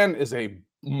man is a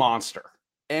monster.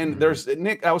 And there's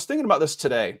Nick, I was thinking about this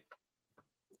today,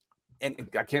 and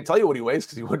I can't tell you what he weighs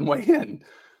because he wouldn't weigh in.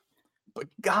 But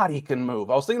God, he can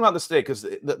move. I was thinking about this today because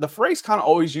the phrase kind of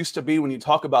always used to be when you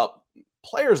talk about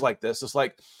players like this, it's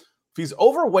like, if he's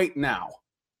overweight now,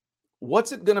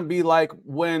 what's it going to be like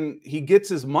when he gets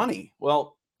his money?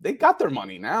 Well, they got their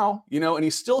money now, and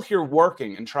he's still here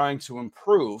working and trying to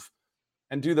improve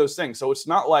and do those things. So it's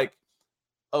not like,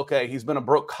 okay, he's been a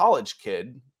broke college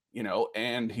kid,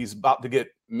 and he's about to get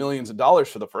millions of dollars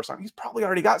for the first time. He's probably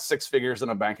already got 6 figures in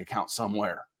a bank account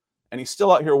somewhere, and he's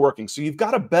still out here working. So you've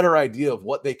got a better idea of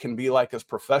what they can be like as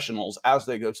professionals as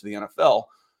they go to the NFL.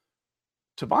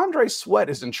 T'Vondre Sweat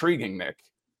is intriguing, Nick.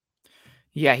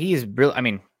 Yeah, he is really, I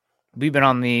mean, we've been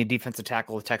on the defensive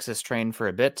tackle of Texas train for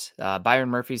a bit. Byron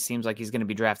Murphy seems like he's going to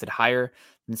be drafted higher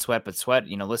than Sweat, but Sweat,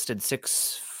 listed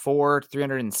 6'4",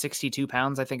 362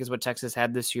 pounds, I think is what Texas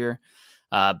had this year.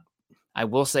 I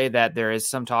will say that there is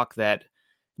some talk that,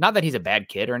 not that he's a bad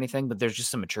kid or anything, but there's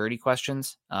just some maturity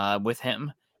questions with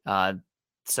him.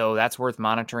 So that's worth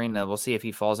monitoring. We'll see if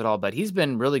he falls at all, but he's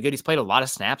been really good. He's played a lot of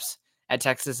snaps at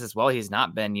Texas as well. He's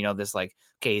not been, this like,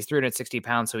 okay, he's 360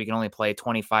 pounds, so he can only play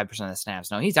 25% of the snaps.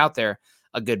 No, he's out there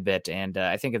a good bit. And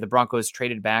I think if the Broncos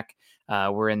traded back,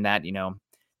 we're in that,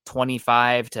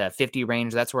 25 to 50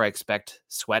 range. That's where I expect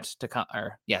Sweat to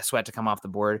come off the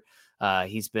board.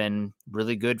 He's been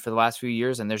really good for the last few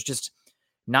years, and there's just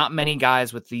not many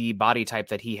guys with the body type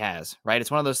that he has, right?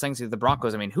 It's one of those things with the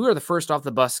Broncos. I mean, who are the first off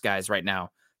the bus guys right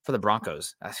now for the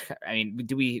Broncos? I mean,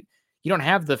 you don't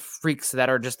have the freaks that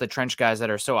are just the trench guys that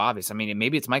are so obvious. I mean,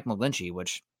 maybe it's Mike McGlinchey,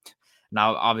 which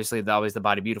now obviously always the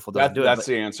body beautiful doesn't do it. That's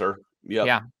the answer. Yep.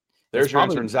 Yeah. There's your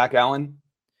answer. And Zach Allen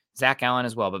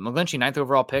as well. But McGlinchey, 9th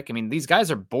overall pick. I mean, these guys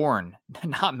are born,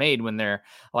 not made when they're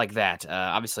like that.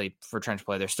 Obviously for trench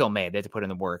play, they're still made. They have to put in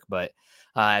the work, but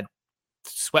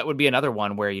Sweat would be another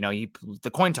one where,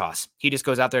 the coin toss, he just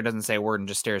goes out there, doesn't say a word and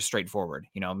just stares straight forward,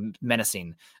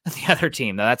 menacing the other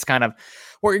team. Now that's kind of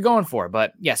what you're going for.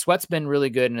 But yeah, Sweat's been really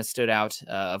good and has stood out,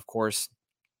 of course.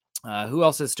 Who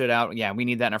else has stood out? Yeah, we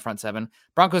need that in our front seven.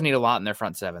 Broncos need a lot in their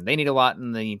front seven. They need a lot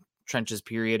in the trenches,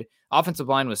 period. Offensive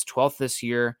line was 12th this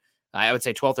year. I would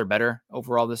say 12th or better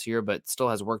overall this year, but still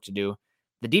has work to do.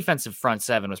 The defensive front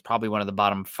seven was probably one of the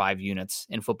bottom 5 units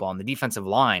in football, and the defensive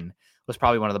line was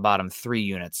probably one of the bottom 3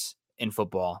 units in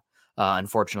football,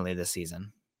 unfortunately, this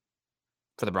season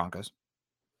for the Broncos.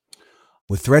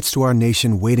 With threats to our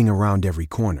nation waiting around every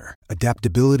corner,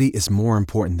 adaptability is more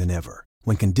important than ever.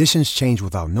 When conditions change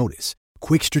without notice,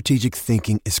 quick strategic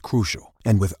thinking is crucial.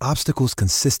 And with obstacles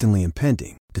consistently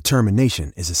impending,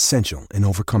 determination is essential in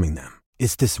overcoming them.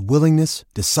 It's this willingness,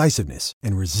 decisiveness,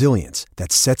 and resilience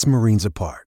that sets Marines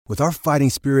apart. With our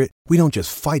fighting spirit, we don't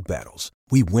just fight battles,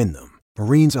 we win them.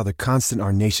 Marines are the constant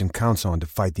our nation counts on to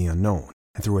fight the unknown.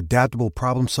 And through adaptable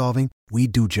problem solving, we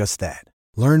do just that.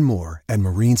 Learn more at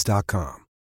marines.com.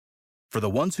 For the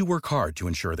ones who work hard to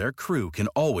ensure their crew can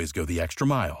always go the extra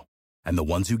mile, and the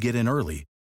ones who get in early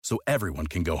so everyone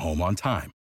can go home on time,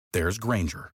 there's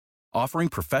Grainger, offering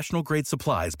professional-grade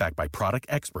supplies backed by product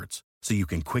experts so you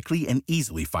can quickly and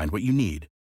easily find what you need.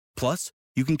 Plus,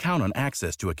 you can count on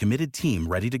access to a committed team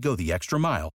ready to go the extra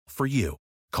mile for you.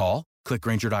 Call, click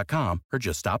Grainger.com, or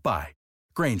just stop by.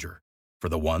 Grainger, for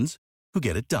the ones who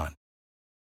get it done.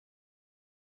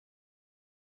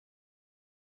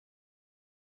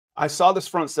 I saw this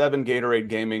front seven Gatorade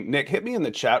Gaming. Nick, hit me in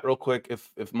the chat real quick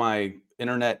if my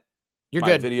internet, You're my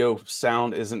good. video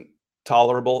sound isn't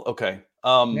tolerable. Okay.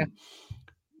 Yeah.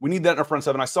 We need that in our front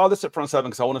seven. I saw this at front seven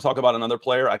because I want to talk about another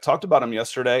player. I talked about him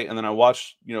yesterday, and then I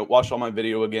watched all my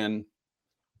video again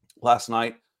last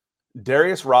night.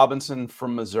 Darius Robinson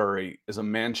from Missouri is a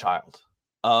man-child.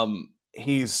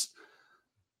 He's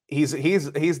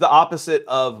the opposite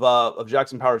of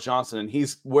Jackson Powers Johnson, and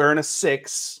he's wearing a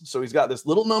 6, so he's got this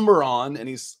little number on, and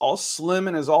he's all slim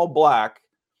and is all black,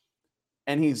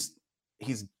 and he's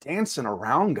dancing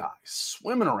around guys,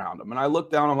 swimming around them. And I look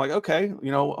down, I'm like, okay,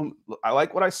 I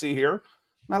like what I see here.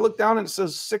 And I look down and it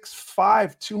says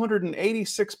 6'5",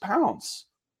 286 pounds.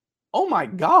 Oh my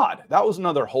God, that was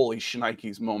another holy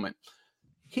shnikes moment.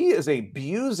 He is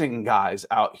abusing guys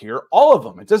out here, all of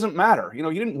them. It doesn't matter. You know,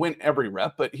 he didn't win every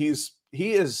rep, but he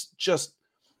is just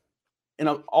in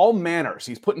all manners.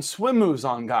 He's putting swim moves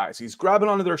on guys. He's grabbing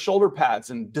onto their shoulder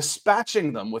pads and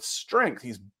dispatching them with strength.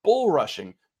 He's bull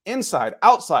rushing inside,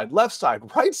 outside, left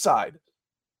side, right side.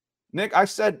 Nick, I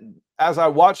said, as I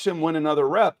watched him win another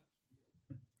rep,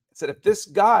 I said, if this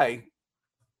guy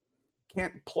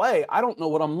can't play, I don't know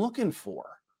what I'm looking for.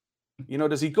 You know,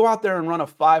 does he go out there and run a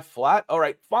 5 flat? All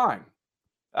right, fine.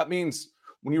 That means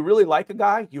when you really like a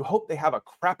guy, you hope they have a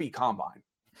crappy combine.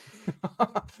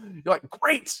 You're like,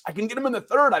 great, I can get him in the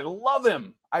 3rd. I love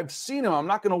him. I've seen him. I'm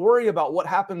not going to worry about what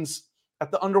happens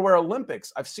at the Underwear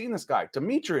Olympics. I've seen this guy.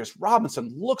 Demetrius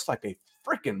Robinson looks like a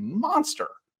freaking monster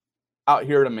out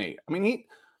here to me. I mean,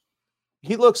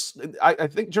 he looks, I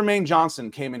think Jermaine Johnson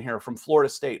came in here from Florida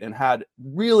State and had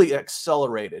really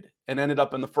accelerated and ended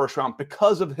up in the 1st round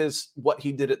because of what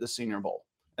he did at the Senior Bowl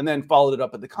and then followed it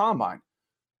up at the Combine.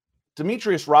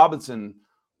 Demetrius Robinson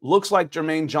looks like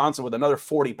Jermaine Johnson with another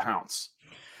 40 pounds.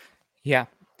 Yeah,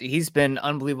 he's been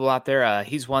unbelievable out there.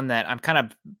 He's one that I'm kind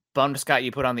of bummed, Scott,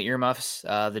 you put on the earmuffs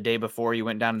the day before you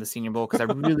went down to the Senior Bowl because I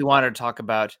really wanted to talk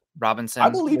about Robinson. I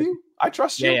believe you. I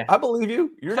trust you. Yeah. I believe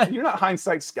you. You're not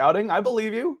hindsight scouting. I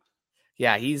believe you.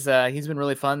 Yeah, he's been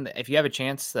really fun. If you have a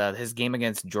chance, his game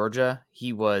against Georgia,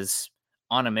 he was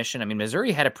on a mission. I mean,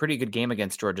 Missouri had a pretty good game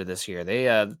against Georgia this year. They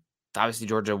obviously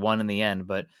Georgia won in the end,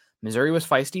 but Missouri was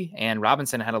feisty, and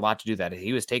Robinson had a lot to do that.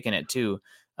 He was taking it too.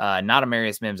 Not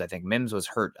Amarius Mims. I think Mims was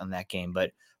hurt on that game,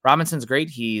 but Robinson's great.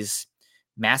 He's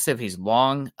massive. He's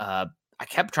long. I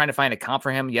kept trying to find a comp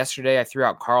for him. Yesterday, I threw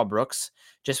out Carl Brooks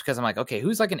just because I'm like, okay,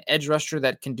 who's like an edge rusher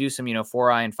that can do some,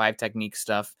 4-eye and 5 technique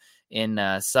stuff in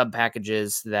sub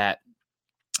packages that,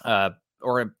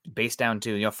 or base down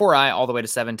to, 4-eye all the way to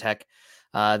 7 tech.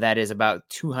 That is about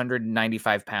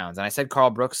 295 pounds. And I said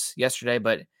Carl Brooks yesterday,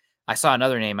 but I saw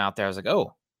another name out there. I was like,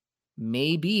 oh,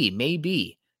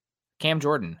 maybe Cam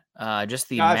Jordan. Just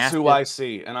the That's massive... who I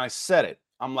see. And I said it.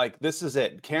 I'm like, this is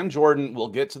it. Cam Jordan will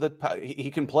get to he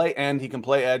can play end, he can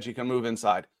play edge, he can move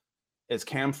inside. It's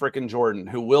Cam frickin' Jordan,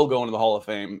 who will go into the Hall of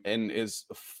Fame and is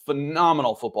a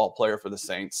phenomenal football player for the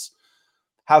Saints.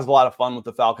 Has a lot of fun with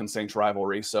the Falcons-Saints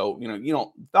rivalry. So,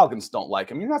 Falcons don't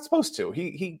like him. You're not supposed to.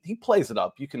 He plays it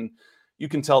up. You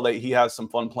can tell that he has some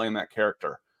fun playing that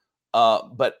character.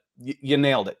 But you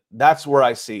nailed it. That's where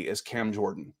I see is Cam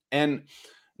Jordan. And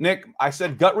Nick, I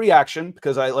said gut reaction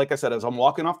because like I said, as I'm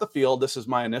walking off the field, this is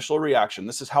my initial reaction.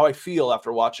 This is how I feel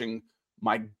after watching.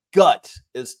 My gut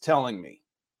is telling me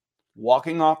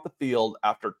walking off the field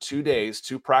after 2 days,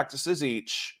 2 practices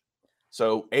each.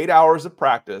 So 8 hours of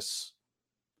practice.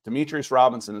 Demetrius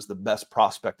Robinson is the best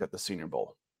prospect at the Senior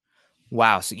Bowl.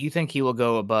 Wow. So you think he will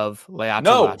go above Leato?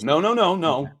 No.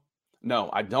 Okay. No,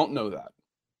 I don't know that.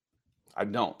 I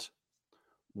don't.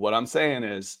 What I'm saying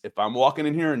is, if I'm walking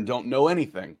in here and don't know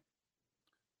anything,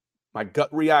 my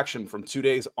gut reaction from 2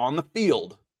 days on the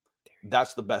field,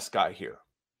 that's the best guy here.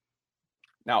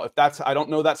 Now, I don't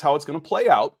know that's how it's going to play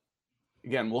out.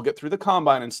 Again, we'll get through the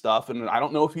combine and stuff, and I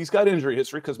don't know if he's got injury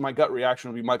history because my gut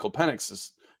reaction would be Michael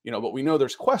Penix's, but we know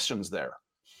there's questions there.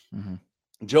 Mm-hmm.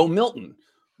 Joe Milton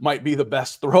might be the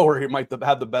best thrower. He might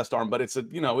have the best arm, but it's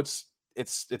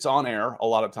on air a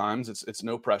lot of times. It's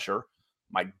no pressure.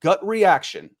 My gut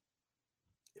reaction,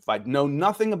 if I know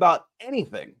nothing about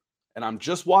anything and I'm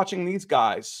just watching these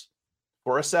guys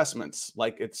for assessments,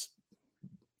 like it's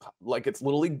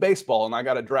Little League Baseball and I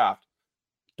got a draft,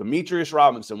 Demetrius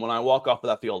Robinson, when I walk off of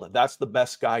that field, that's the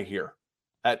best guy here.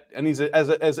 And he's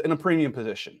as in a premium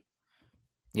position.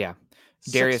 Yeah.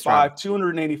 Darius 6'5",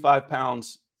 285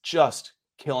 pounds, just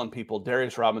killing people.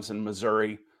 Darius Robinson,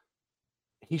 Missouri.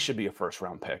 He should be a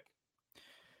first-round pick.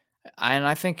 And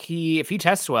I think if he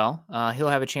tests well, he'll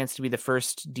have a chance to be the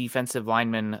first defensive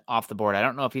lineman off the board. I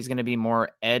don't know if he's going to be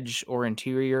more edge or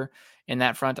interior in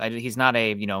that front. He's not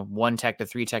a 1 tech to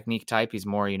 3 technique type. He's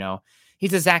more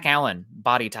he's a Zach Allen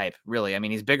body type, really. I mean,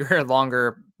 he's bigger,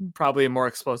 longer, probably a more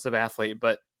explosive athlete,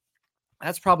 but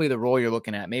that's probably the role you're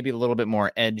looking at. Maybe a little bit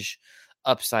more edge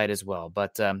upside as well.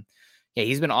 But yeah,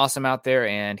 he's been awesome out there,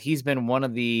 and he's been one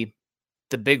of the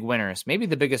big winners, maybe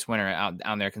the biggest winner out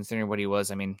there, considering what he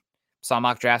was. I mean, saw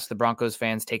mock drafts, the Broncos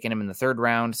fans taking him in the 3rd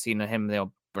round, seeing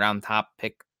him, round top,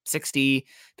 pick 60,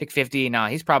 pick 50. Now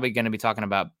he's probably going to be talking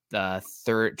about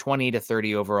 20 to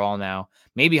 30 overall now,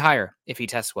 maybe higher if he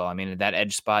tests well. I mean, that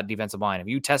edge spot defensive line, if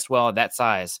you test well at that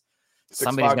size,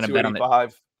 somebody's going to bet on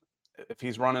it. If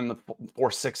he's running the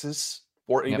 4.6s,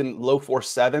 even low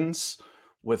 4.7s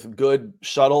with good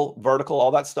shuttle, vertical,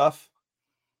 all that stuff,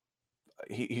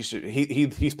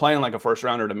 he's playing like a first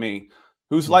rounder to me.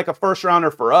 Who's like a first rounder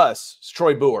for us? It's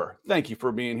Troy Boer. Thank you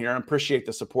for being here. I appreciate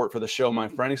the support for the show, my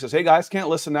friend. He says, hey guys, can't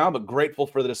listen now, but grateful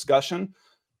for the discussion.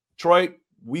 Troy,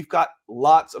 we've got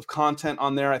lots of content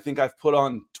on there. I think I've put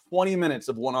on 20 minutes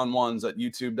of one-on-ones at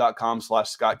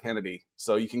youtube.com/Scott Kennedy.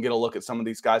 So you can get a look at some of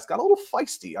these guys. Got a little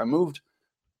feisty. I moved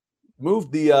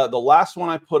the last one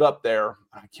I put up there.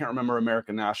 I can't remember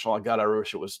American National. I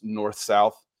wish it was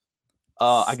North-South.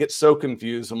 I get so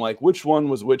confused. I'm like, which one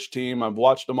was which team? I've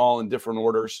watched them all in different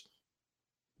orders.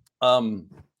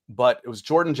 But it was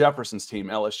Jordan Jefferson's team,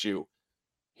 LSU.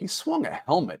 He swung a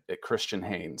helmet at Christian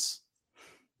Haynes,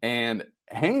 and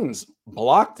Haynes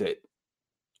blocked it,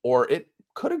 or it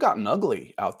could have gotten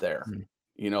ugly out there.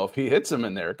 You know, if he hits him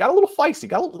in there, got a little feisty,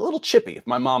 got a little chippy. If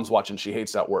my mom's watching, she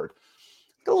hates that word.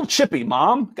 Got a little chippy,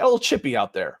 Mom. Got a little chippy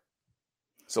out there.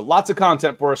 So lots of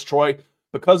content for us, Troy,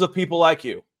 because of people like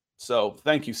you. So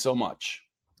thank you so much.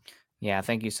 Yeah,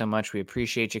 thank you so much. We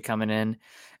appreciate you coming in.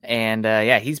 And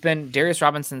Darius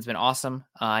Robinson's been awesome.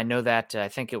 I know that I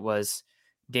think it was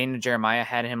Daniel Jeremiah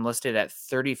had him listed at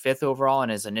 35th overall in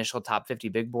his initial top 50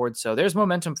 big board. So there's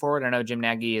momentum forward. I know Jim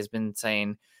Nagy has been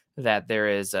saying that there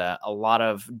is a lot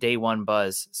of day one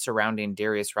buzz surrounding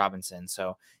Darius Robinson.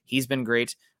 So he's been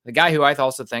great. The guy who I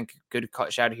also think, good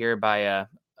shout here by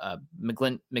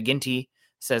McGinty,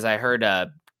 says, I heard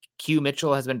Q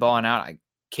Mitchell has been balling out.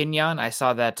 Kenyon, I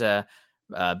saw that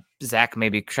Zach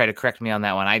maybe try to correct me on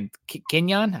that one.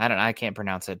 Kenyon? I don't know. I can't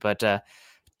pronounce it. But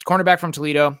cornerback from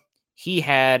Toledo, he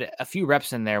had a few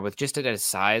reps in there with just at his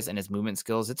size and his movement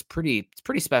skills. It's pretty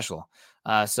special.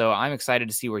 So I'm excited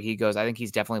to see where he goes. I think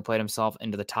he's definitely played himself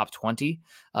into the top 20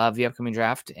 of the upcoming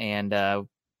draft. And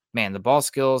man, the ball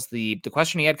skills, the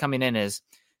question he had coming in is,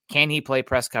 can he play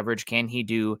press coverage? Can he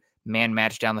do man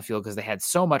match down the field? Because they had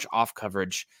so much off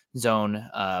coverage zone,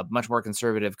 much more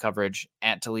conservative coverage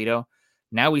at Toledo.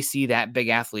 Now we see that big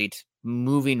athlete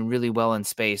moving really well in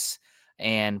space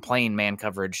and playing man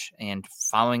coverage and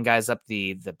following guys up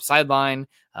the sideline,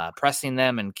 pressing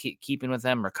them and keeping with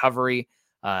them, recovery.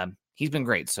 He's been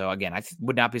great. So again, I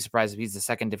would not be surprised if he's the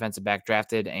second defensive back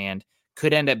drafted and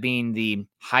could end up being the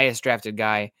highest drafted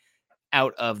guy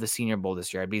out of the Senior Bowl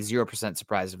this year. I'd be 0%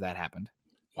 surprised if that happened.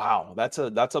 Wow, that's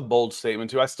a bold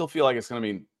statement too. I still feel like it's going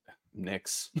to be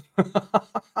Knicks.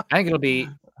 I think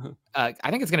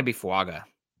it's going to be Fuaga.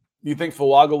 You think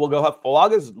Fuaga will go?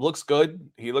 Fuaga looks good.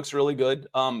 He looks really good.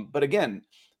 But again,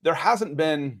 there hasn't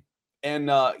been, and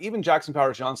even Jackson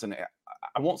Powers Johnson,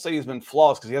 I won't say he's been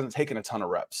flawless because he hasn't taken a ton of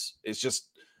reps. It's just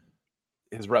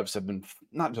his reps have been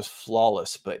not just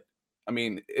flawless, but I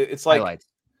mean, it's like highlights.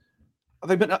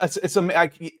 They've been.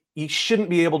 You shouldn't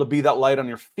be able to be that light on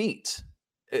your feet.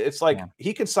 It's like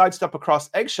he could sidestep across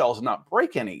eggshells and not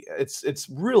break any. It's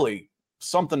really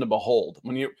something to behold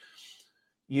when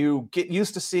you get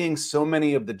used to seeing so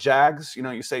many of the Jags. You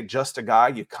know, you say just a guy,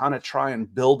 you kind of try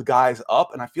and build guys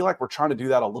up, and I feel like we're trying to do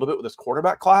that a little bit with this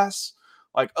quarterback class.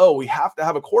 Like, oh, we have to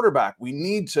have a quarterback. We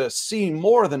need to see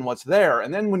more than what's there.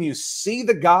 And then when you see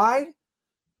the guy,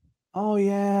 oh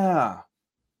yeah,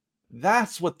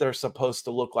 that's what they're supposed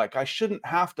to look like. I shouldn't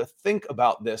have to think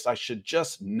about this. I should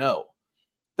just know.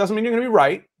 Doesn't mean you're going to be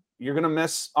right. You're going to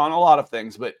miss on a lot of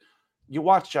things, but you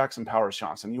watch Jackson Powers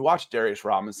Johnson, you watch Darius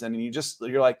Robinson, and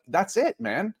you're like, that's it,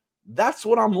 man. That's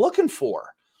what I'm looking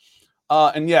for.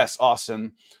 And yes,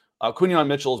 Austin, Quinyon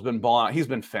Mitchell has been balling out. He's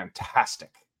been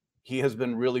fantastic. He has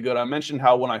been really good. I mentioned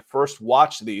how when I first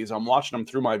watched these, I'm watching them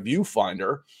through my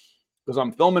viewfinder because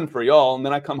I'm filming for y'all, and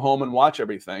then I come home and watch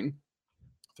everything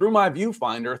through my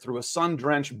viewfinder through a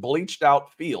sun-drenched,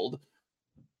 bleached-out field.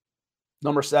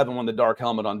 Number 7 on the dark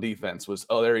helmet on defense was,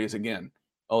 oh, there he is again.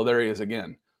 Oh, there he is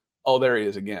again. Oh, there he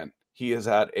is again. He has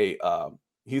had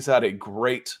a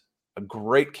great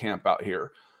camp out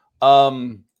here.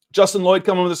 Justin Lloyd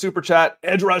coming with a super chat.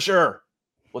 Edge rusher.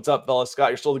 What's up, fellas? Scott,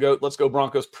 you're still the GOAT. Let's go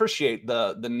Broncos. Appreciate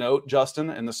the note,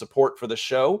 Justin, and the support for the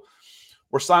show.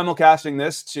 We're simulcasting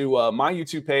this to my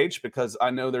YouTube page because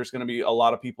I know there's going to be a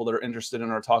lot of people that are interested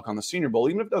in our talk on the Senior Bowl,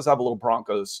 even if it does have a little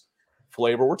Broncos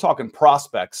flavor. We're talking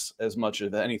prospects as much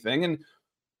as anything, and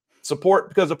support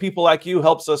because of people like you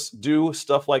helps us do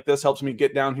stuff like this, helps me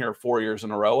get down here 4 years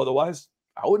in a row. Otherwise,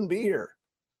 I wouldn't be here.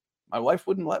 My wife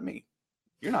wouldn't let me.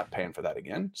 You're not paying for that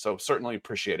again. So certainly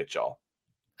appreciate it, y'all.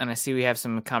 And I see we have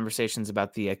some conversations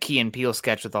about the Key and Peele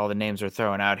sketch with all the names we're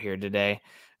throwing out here today.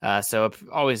 So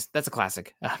always, that's a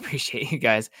classic. I appreciate you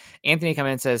guys. Anthony coming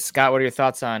in and says, Scott, what are your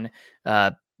thoughts on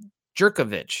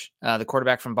Jerkovich, the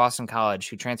quarterback from Boston College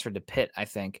who transferred to Pitt, I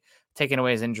think, taking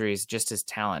away his injuries, just his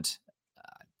talent?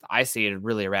 I see a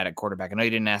really erratic quarterback. I know you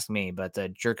didn't ask me, but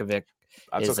Jerkovic.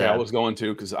 That's okay. I was going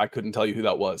to because I couldn't tell you who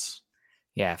that was.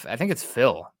 Yeah, I think it's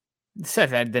Phil.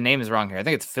 The name is wrong here. I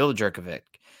think it's Phil Jerkovic.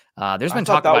 There's been I thought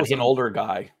talk about was him. An older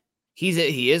guy.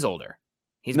 He is older.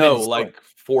 He's like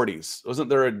 40s. Wasn't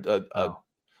there a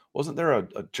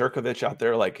Jerkovic out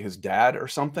there like his dad or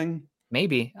something?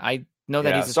 Maybe. I know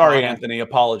that he's sorry, Anthony.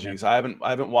 Apologies. Yeah. I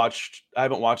haven't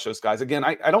watched those guys. Again,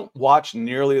 I don't watch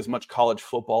nearly as much college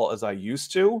football as I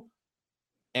used to.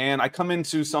 And I come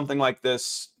into something like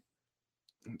this.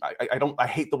 I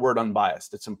hate the word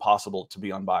unbiased. It's impossible to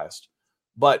be unbiased,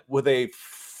 but with a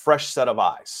fresh set of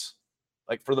eyes.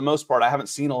 Like for the most part, I haven't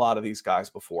seen a lot of these guys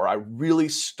before. I really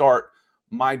start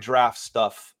my draft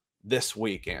stuff this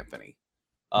week, Anthony.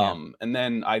 And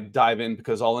then I dive in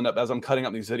because I'll end up, as I'm cutting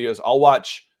up these videos, I'll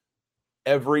watch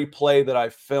every play that I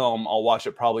film. I'll watch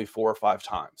it probably 4 or 5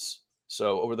 times.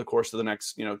 So over the course of the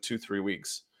next, 2-3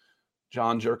 weeks,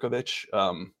 John Jerkovic,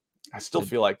 I still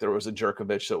feel like there was a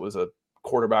Jerkovic that was a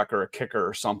quarterback or a kicker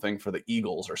or something for the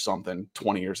Eagles or something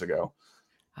 20 years ago.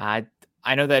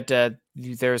 I know that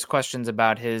there's questions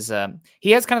about his.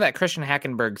 He has kind of that Christian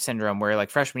Hackenberg syndrome where like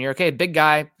freshman year, okay, big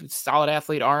guy, solid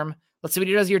athlete, arm. Let's see what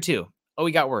he does year 2. Oh,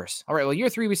 he got worse. All right, well, year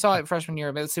 3 we saw it freshman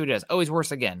year, but let's see what he does. Oh, he's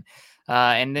worse again,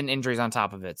 and then injuries on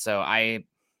top of it. So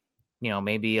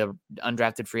maybe a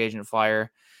undrafted free agent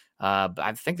flyer. But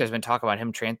I think there's been talk about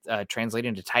him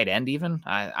translating to tight end even.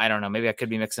 I don't know. Maybe I could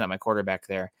be mixing up my quarterback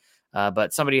there.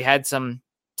 But somebody had some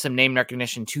name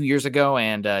recognition 2 years ago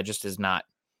and just is not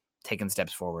taking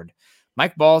steps forward.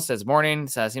 Mike Ball says, morning.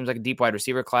 Seems like a deep wide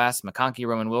receiver class. McConkey,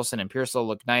 Roman Wilson, and Pearsall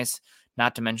look nice.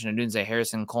 Not to mention Odunze,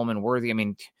 Harrison, Coleman, Worthy. I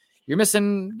mean, you're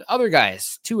missing other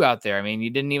guys too out there. I mean, you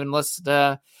didn't even list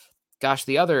the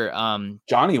other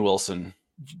Johnny Wilson.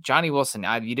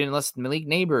 You didn't list Malik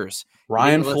Neighbors.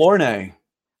 Ryan Flornay.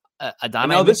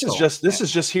 Adonai this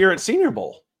is just here at Senior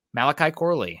Bowl. Malachi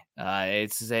Corley.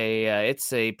 It's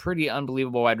a pretty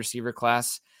unbelievable wide receiver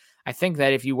class. I think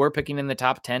that if you were picking in the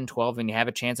top 10, 12, and you have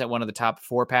a chance at one of the top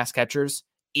 4 pass catchers,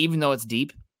 even though it's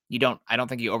deep, I don't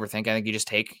think you overthink. I think you just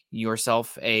take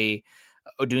yourself a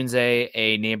Odunze,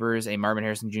 a Neighbors, a Marvin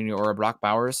Harrison Jr., or a Brock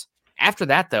Bowers. After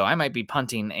that, though, I might be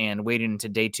punting and waiting into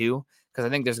day 2 because I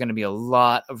think there's going to be a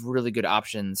lot of really good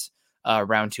options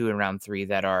round 2 and round 3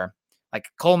 that are like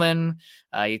Coleman.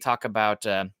 You talk about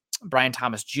Brian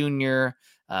Thomas Jr.,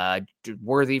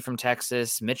 Worthy from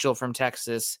Texas, Mitchell from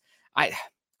Texas.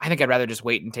 I think I'd rather just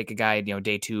wait and take a guy,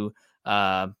 day 2,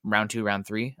 round 2, round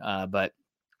 3. But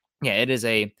yeah, it is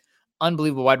a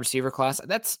unbelievable wide receiver class.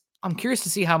 I'm curious to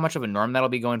see how much of a norm that'll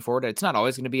be going forward. It's not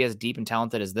always going to be as deep and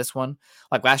talented as this one.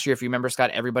 Like last year, if you remember,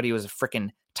 Scott, everybody was freaking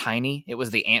tiny. It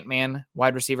was the Ant-Man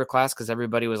wide receiver class because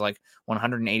everybody was like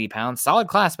 180 pounds. Solid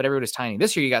class, but everybody was tiny.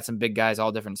 This year, you got some big guys,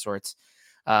 all different sorts.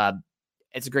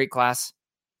 It's a great class.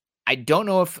 I don't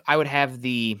know if I would have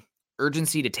the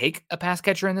urgency to take a pass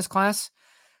catcher in this class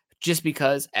just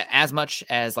because as much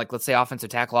as like, let's say offensive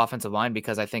tackle, offensive line,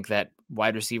 because I think that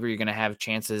wide receiver, you're going to have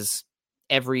chances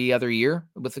every other year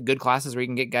with the good classes where you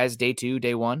can get guys day 2,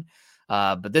 day 1.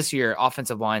 But this year,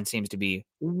 offensive line seems to be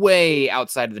way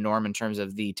outside of the norm in terms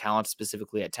of the talent,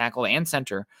 specifically at tackle and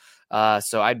center.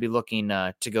 So I'd be looking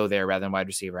to go there rather than wide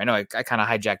receiver. I know I kind of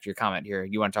hijacked your comment here.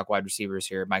 You want to talk wide receivers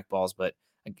here, Mike Balls, but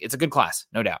it's a good class,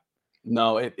 no doubt.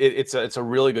 No, it's a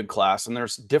really good class, and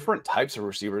there's different types of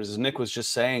receivers. As Nick was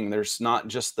just saying, there's not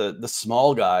just the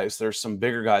small guys. There's some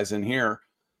bigger guys in here.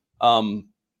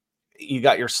 You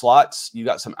got your slots. You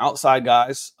got some outside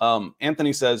guys.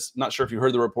 Anthony says, not sure if you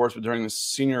heard the reports, but during the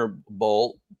Senior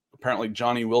Bowl, apparently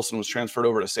Johnny Wilson was transferred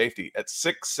over to safety at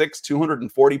 6'6",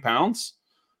 240 pounds.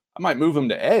 I might move him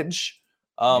to edge.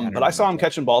 But I saw him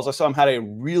catching balls. I saw him had a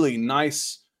really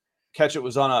nice catch. It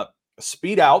was on a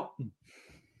speed out,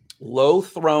 low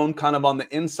thrown, kind of on the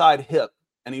inside hip.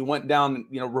 And he went down,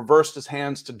 reversed his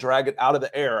hands to drag it out of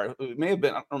the air. It may have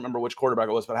been, I don't remember which quarterback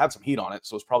it was, but it had some heat on it.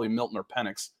 So it was probably Milton or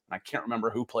Penix. And I can't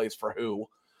remember who plays for who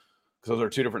because those are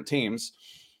 2 different teams.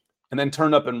 And then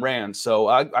turned up and ran. So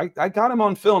I got him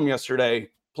on film yesterday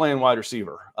playing wide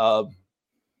receiver.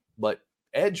 But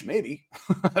edge, maybe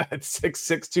at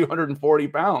 6'6", 240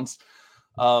 pounds.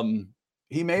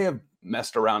 He may have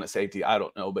messed around at safety. I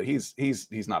don't know, but he's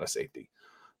not a safety.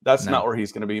 That's not where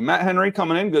he's going to be. Matt Henry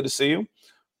coming in. Good to see you.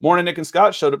 Morning, Nick and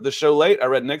Scott. Showed up the show late. I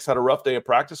read Nick's had a rough day of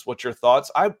practice. What's your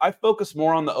thoughts? I focus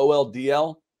more on the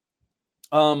OLDL.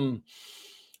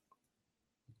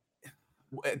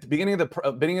 At the beginning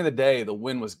of the day, the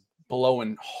wind was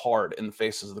blowing hard in the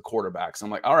faces of the quarterbacks. I'm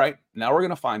like, all right, now we're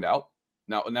going to find out.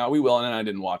 Now we will. And then I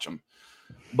didn't watch them.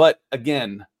 But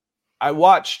again, I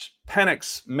watched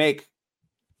Penix make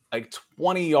like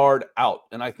 20-yard out.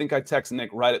 And I think I texted Nick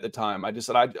right at the time. I just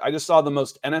said, I just saw the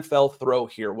most NFL throw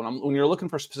here. When you're looking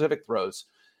for specific throws,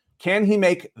 can he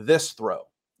make this throw?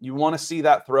 You want to see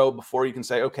that throw before you can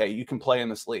say, okay, you can play in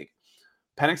this league.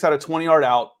 Penix had a 20-yard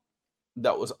out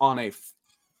that was on a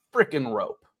freaking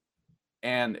rope.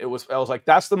 And I was like,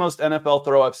 that's the most NFL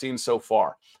throw I've seen so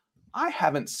far. I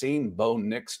haven't seen Bo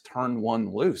Nix turn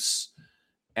one loose.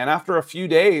 And after a few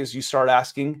days, you start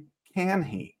asking, can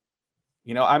he?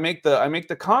 You know, I make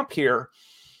the comp here.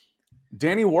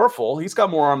 Danny Werfel, he's got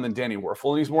more arm than Danny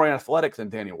Werfel, and he's more athletic than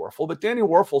Danny Werfel. But Danny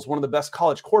Werfel is one of the best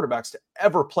college quarterbacks to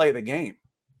ever play the game.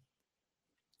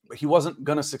 But he wasn't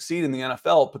going to succeed in the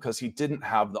NFL because he didn't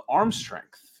have the arm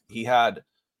strength. He had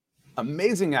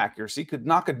amazing accuracy, could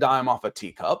knock a dime off a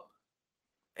teacup,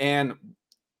 and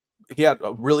he had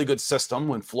a really good system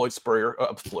when Steve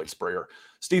Spurrier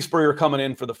coming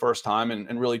in for the first time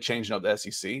and really changing up the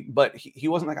SEC. But he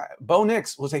wasn't that guy. Bo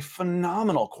Nix was a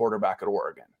phenomenal quarterback at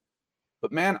Oregon.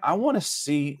 But man, I want to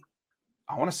see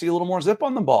a little more zip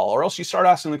on the ball, or else you start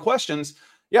asking the questions.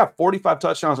 Yeah, 45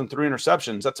 touchdowns and 3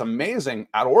 interceptions. That's amazing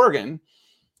at Oregon.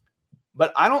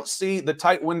 But I don't see the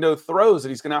tight window throws that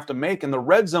he's going to have to make in the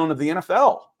red zone of the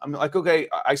NFL. I'm like, okay,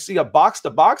 I see a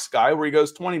box-to-box guy where he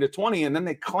goes 20-20, and then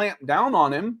they clamp down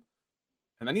on him.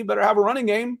 And then you better have a running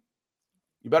game.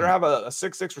 You better have a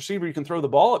 6'6" receiver you can throw the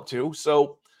ball up to.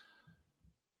 So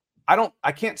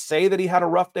I can't say that he had a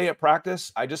rough day at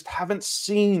practice. I just haven't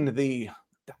seen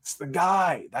that's the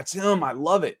guy. That's him. I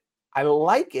love it. I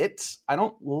like it. I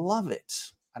don't love it.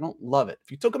 If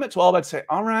you took him at 12, I'd say,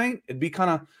 all right, it'd be kind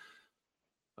of,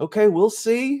 okay, we'll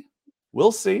see.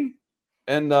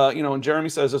 And, and Jeremy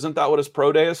says, isn't that what his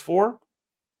pro day is for?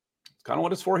 It's kind of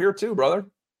what it's for here too, brother.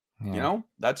 Yeah. You know,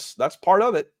 that's part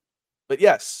of it. But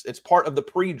yes, it's part of the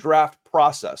pre-draft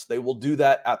process. They will do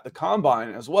that at the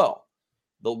combine as well.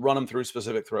 They'll run them through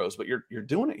specific throws, but you're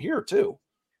doing it here too.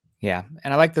 Yeah.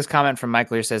 And I like this comment from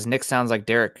Michael here. Says, Nick sounds like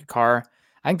Derek Carr.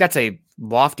 I think that's a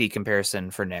lofty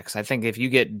comparison for Nix. I think if you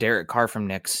get Derek Carr from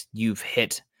Nix, you've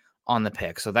hit on the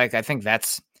pick. So I think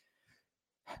that's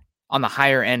on the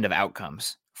higher end of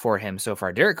outcomes for him so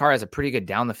far. Derek Carr has a pretty good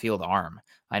down the field arm.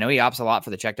 I know he opts a lot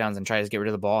for the checkdowns and tries to get rid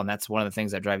of the ball. And that's one of the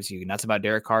things that drives you nuts about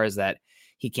Derek Carr is that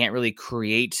he can't really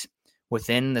create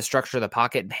within the structure of the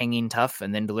pocket, hanging tough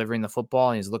and then delivering the football.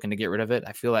 And he's looking to get rid of it.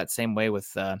 I feel that same way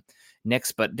with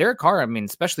Nix, but Derek Carr, I mean,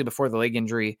 especially before the leg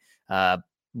injury,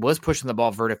 was pushing the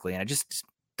ball vertically. And I just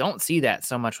don't see that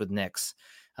so much with Nix.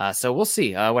 So we'll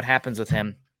see what happens with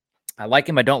him. I like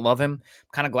him. I don't love him. I'm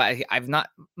kind of glad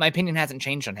my opinion hasn't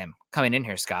changed on him coming in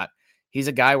here, Scott. He's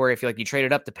a guy where if you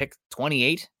traded up to pick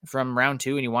 28 from round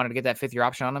 2 and you wanted to get that 5th-year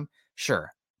option on him,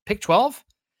 sure. Pick 12?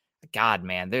 God,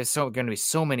 man, there's going to be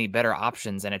so many better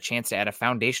options and a chance to add a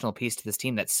foundational piece to this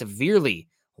team that severely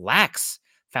lacks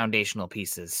foundational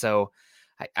pieces. So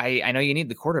I know you need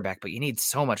the quarterback, but you need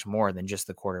so much more than just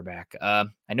the quarterback. I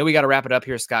know we got to wrap it up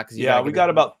here, Scott. Because we got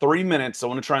about 3 minutes. I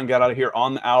want to try and get out of here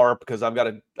on the hour because I've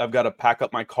got to pack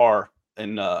up my car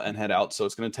and head out. So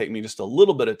it's going to take me just a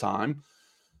little bit of time.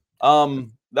 But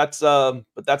that's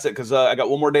it because I got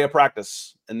one more day of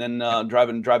practice and then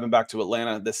driving back to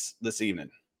Atlanta this evening.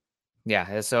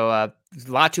 Yeah, so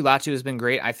Latu has been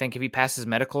great. I think if he passes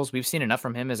medicals, we've seen enough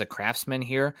from him as a craftsman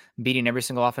here, beating every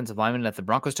single offensive lineman. If the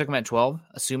Broncos took him at 12,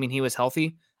 assuming he was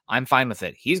healthy, I'm fine with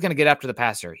it. He's going to get after the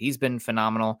passer. He's been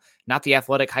phenomenal. Not the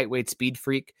athletic, height, weight, speed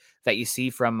freak that you see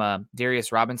from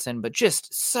Darius Robinson, but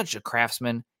just such a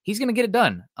craftsman. He's going to get it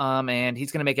done, and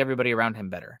he's going to make everybody around him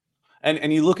better.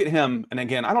 And you look at him, and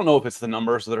again, I don't know if it's the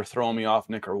numbers that are throwing me off,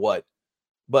 Nick, or what,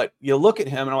 but you look at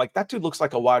him, and I'm like, that dude looks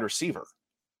like a wide receiver.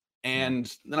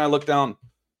 And then I look down,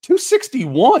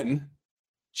 261.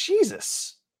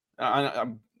 Jesus, I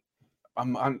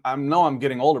know I'm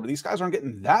getting older, but these guys aren't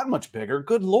getting that much bigger.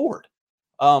 Good Lord,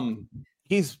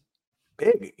 he's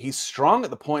big. He's strong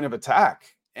at the point of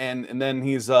attack, and then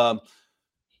he's got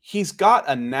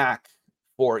a knack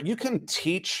for it. You can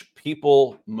teach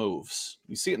people moves.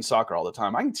 You see it in soccer all the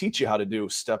time. I can teach you how to do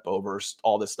step overs,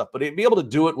 all this stuff, but be able to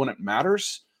do it when it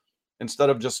matters.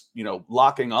 Instead of just,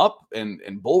 locking up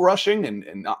and bull rushing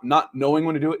and not knowing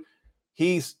when to do it,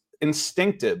 he's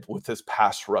instinctive with his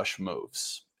pass rush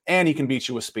moves. And he can beat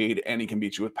you with speed and he can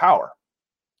beat you with power.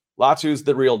 Latu's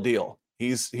the real deal.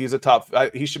 He should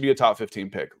be a top 15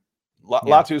 pick.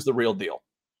 Latu's the real deal.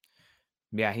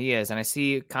 Yeah, he is. And I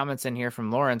see comments in here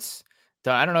from Lawrence.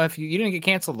 I don't know if you didn't get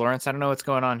canceled, Lawrence. I don't know what's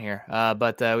going on here.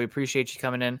 But we appreciate you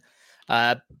coming in.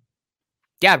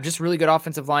 Yeah, just really good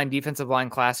offensive line, defensive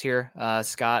line class here,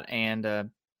 Scott,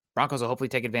 and Broncos will hopefully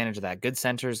take advantage of that. Good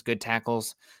centers, good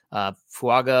tackles.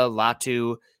 Fuaga,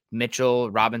 Latu,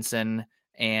 Mitchell, Robinson,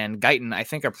 and Guyton, I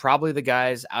think, are probably the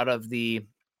guys out of the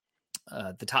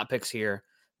top picks here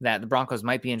that the Broncos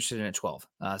might be interested in at 12.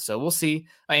 So we'll see.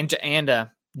 And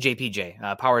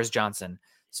JPJ, Powers Johnson.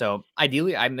 So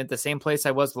ideally, I'm at the same place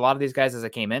I was with a lot of these guys as I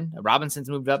came in. Robinson's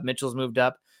moved up, Mitchell's moved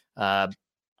up, and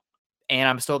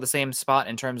I'm still at the same spot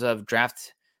in terms of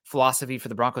draft philosophy for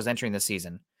the Broncos entering this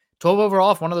season. 12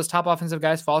 overall, if one of those top offensive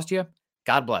guys falls to you,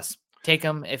 God bless. Take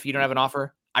them if you don't have an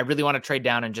offer. I really want to trade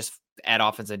down and just add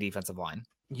offensive and defensive line.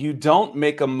 You don't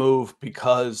make a move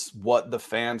because what the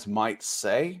fans might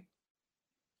say,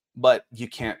 but you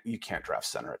can't draft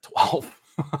center at 12.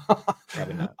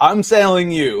 I'm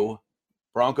telling you,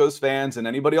 Broncos fans and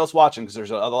anybody else watching, because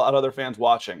there's a lot of other fans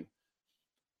watching,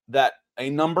 that a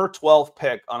number 12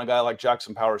 pick on a guy like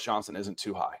Jackson Powers Johnson isn't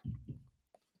too high.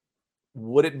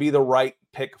 Would it be the right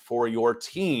pick for your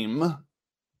team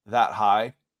that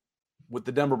high? With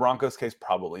the Denver Broncos case,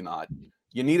 probably not.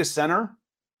 You need a center.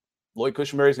 Lloyd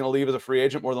Cushenberry is going to leave as a free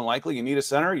agent more than likely. You need a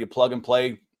center. You plug and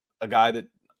play a guy that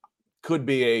could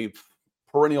be a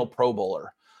perennial Pro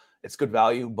Bowler. It's good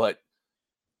value, but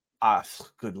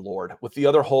good Lord. With the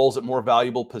other holes at more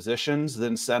valuable positions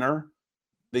than center,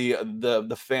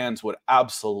 the fans would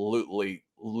absolutely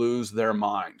lose their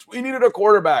minds. We needed a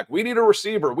quarterback. We need a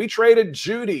receiver. We traded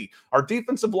Judy. Our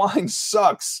defensive line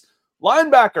sucks.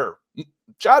 Linebacker,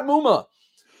 Chad Muma.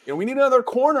 We need another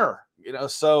corner.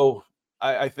 So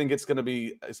I think it's gonna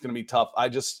be tough.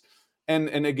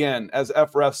 And again, as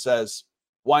FRF says,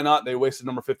 why not? They wasted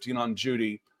number 15 on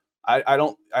Judy. I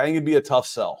think it'd be a tough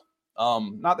sell.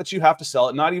 Not that you have to sell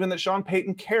it, not even that Sean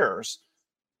Payton cares.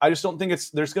 I just don't think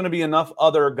there's going to be enough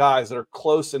other guys that are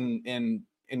close in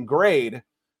grade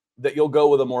that you'll go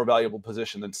with a more valuable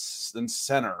position than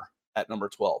center at number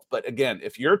 12. But again,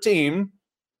 if your team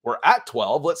were at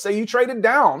 12, let's say you traded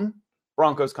down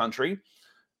Broncos country,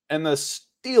 and the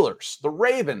Steelers, the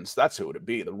Ravens, that's who it would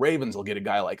be. The Ravens will get a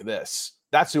guy like this.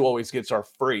 That's who always gets our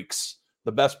freaks.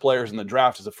 The best players in the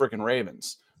draft is the freaking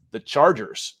Ravens. The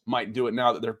Chargers might do it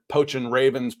now that they're poaching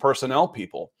Ravens personnel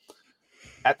people.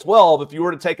 At 12, if you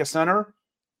were to take a center,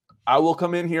 I will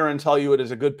come in here and tell you it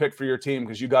is a good pick for your team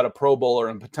because you got a Pro Bowler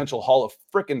and potential Hall of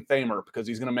freaking Famer because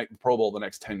he's going to make the Pro Bowl the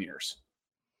next 10 years.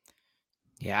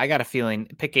 Yeah, I got a feeling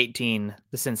pick 18,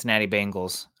 the Cincinnati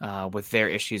Bengals, with their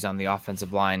issues on the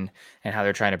offensive line and how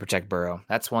they're trying to protect Burrow.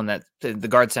 That's one that the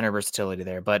guard center versatility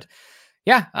there. But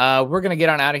yeah, we're going to get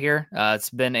on out of here. It's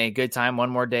been a good time. One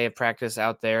more day of practice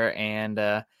out there. And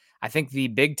I think the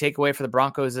big takeaway for the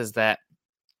Broncos is that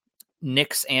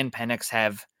Nix and Penix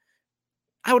have,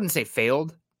 I wouldn't say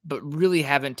failed, but really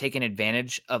haven't taken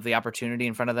advantage of the opportunity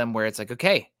in front of them where it's like,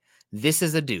 okay, this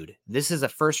is a dude. This is a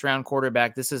first-round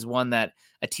quarterback. This is one that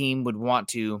a team would want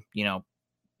to,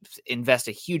 invest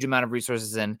a huge amount of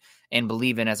resources in and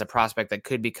believe in as a prospect that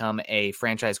could become a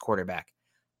franchise quarterback.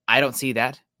 I don't see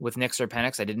that with Nix or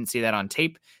Penix. I didn't see that on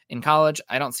tape in college.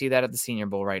 I don't see that at the Senior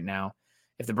Bowl right now.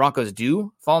 If the Broncos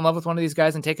do fall in love with one of these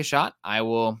guys and take a shot, I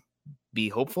will be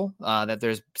hopeful that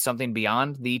there's something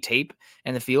beyond the tape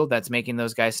and the field that's making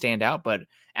those guys stand out. But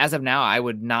as of now, I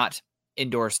would not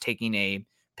endorse taking a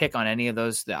pick on any of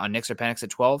those, on Nix or Penix at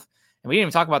 12. And we didn't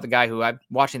even talk about the guy who I'm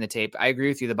watching the tape. I agree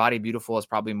with you. The body beautiful is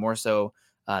probably more so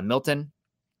Milton.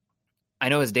 I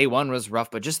know his day one was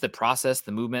rough, but just the process,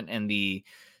 the movement, and the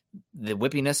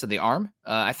whippiness of the arm.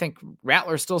 I think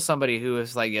Rattler is still somebody who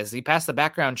is like, yes, he passed the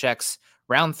background checks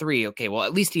round 3. Okay, well,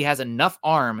 at least he has enough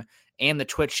arm and the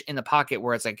twitch in the pocket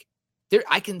where it's like,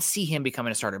 I can see him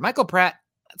becoming a starter. Michael Pratt,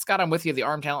 Scott, I'm with you, the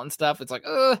arm talent and stuff. It's like,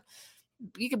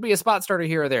 he could be a spot starter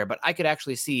here or there, but I could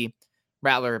actually see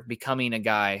Rattler becoming a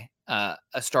guy, a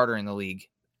starter in the league.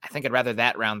 I think I'd rather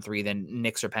that round 3 than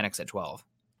Nix or Penix at 12.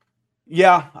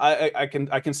 Yeah, I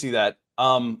can see that.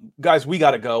 Guys, we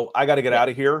got to go. I got to get out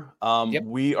of here.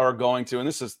 We are going to, and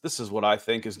this is what I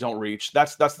think is don't reach.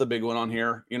 That's the big one on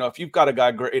here. If you've got a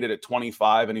guy graded at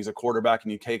 25 and he's a quarterback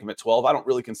and you take him at 12, I don't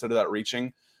really consider that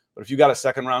reaching. But if you got a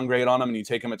second round grade on him and you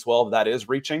take him at 12, that is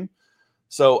reaching.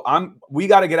 So we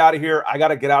got to get out of here. I got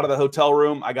to get out of the hotel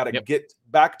room. I got to get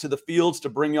back to the fields to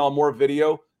bring y'all more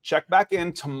video. Check back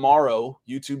in tomorrow,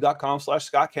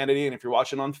 youtube.com/Scott Kennedy. And if you're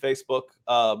watching on Facebook,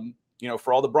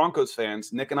 for all the Broncos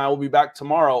fans, Nick and I will be back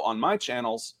tomorrow on my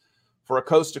channels for a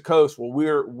coast to coast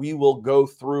where we will go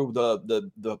through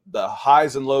the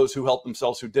highs and lows, who helped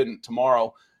themselves, who didn't,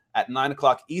 tomorrow at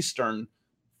 9:00 Eastern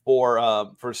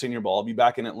for Senior Bowl. I'll be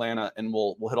back in Atlanta and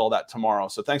we'll hit all that tomorrow.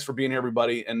 So thanks for being here,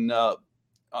 everybody. And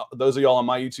those of y'all on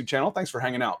my YouTube channel, thanks for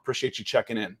hanging out. Appreciate you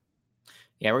checking in.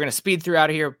 Yeah, we're going to speed through out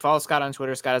of here. Follow Scott on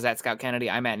Twitter. Scott is at Scout Kennedy.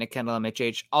 I'm at Nick Kendall,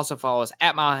 MHH. Also follow us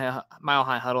at Mile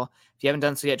High Huddle. If you haven't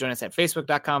done so yet, join us at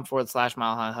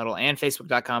facebook.com/Mile High Huddle and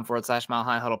facebook.com/Mile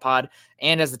High Huddle pod.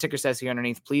 And as the ticker says here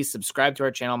underneath, please subscribe to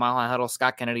our channel, Mile High Huddle,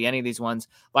 Scott Kennedy, any of these ones.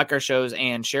 Like our shows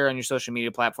and share on your social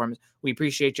media platforms. We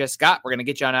appreciate you. Scott, we're going to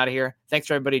get you on out of here. Thanks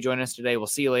for everybody joining us today. We'll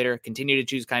see you later. Continue to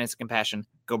choose kindness and compassion.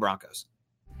 Go Broncos.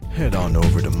 Head on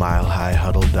over to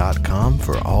milehighhuddle.com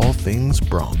for all things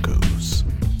Broncos.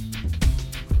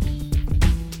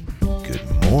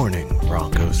 Good morning,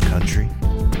 Broncos country.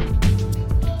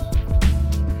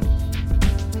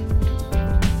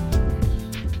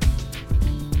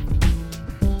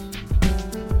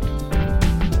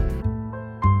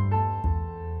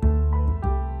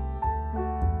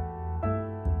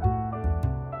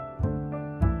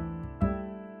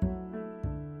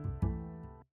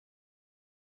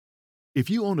 If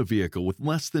you own a vehicle with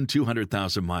less than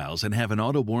 200,000 miles and have an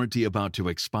auto warranty about to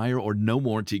expire or no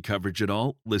warranty coverage at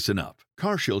all, listen up.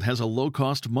 CarShield has a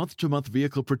low-cost month-to-month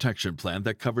vehicle protection plan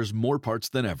that covers more parts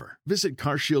than ever. Visit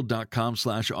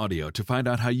carshield.com/audio to find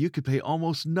out how you could pay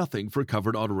almost nothing for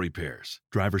covered auto repairs.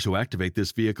 Drivers who activate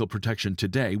this vehicle protection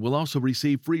today will also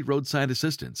receive free roadside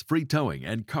assistance, free towing,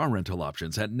 and car rental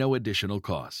options at no additional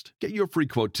cost. Get your free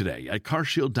quote today at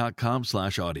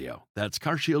carshield.com/audio. That's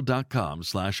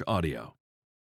carshield.com/audio.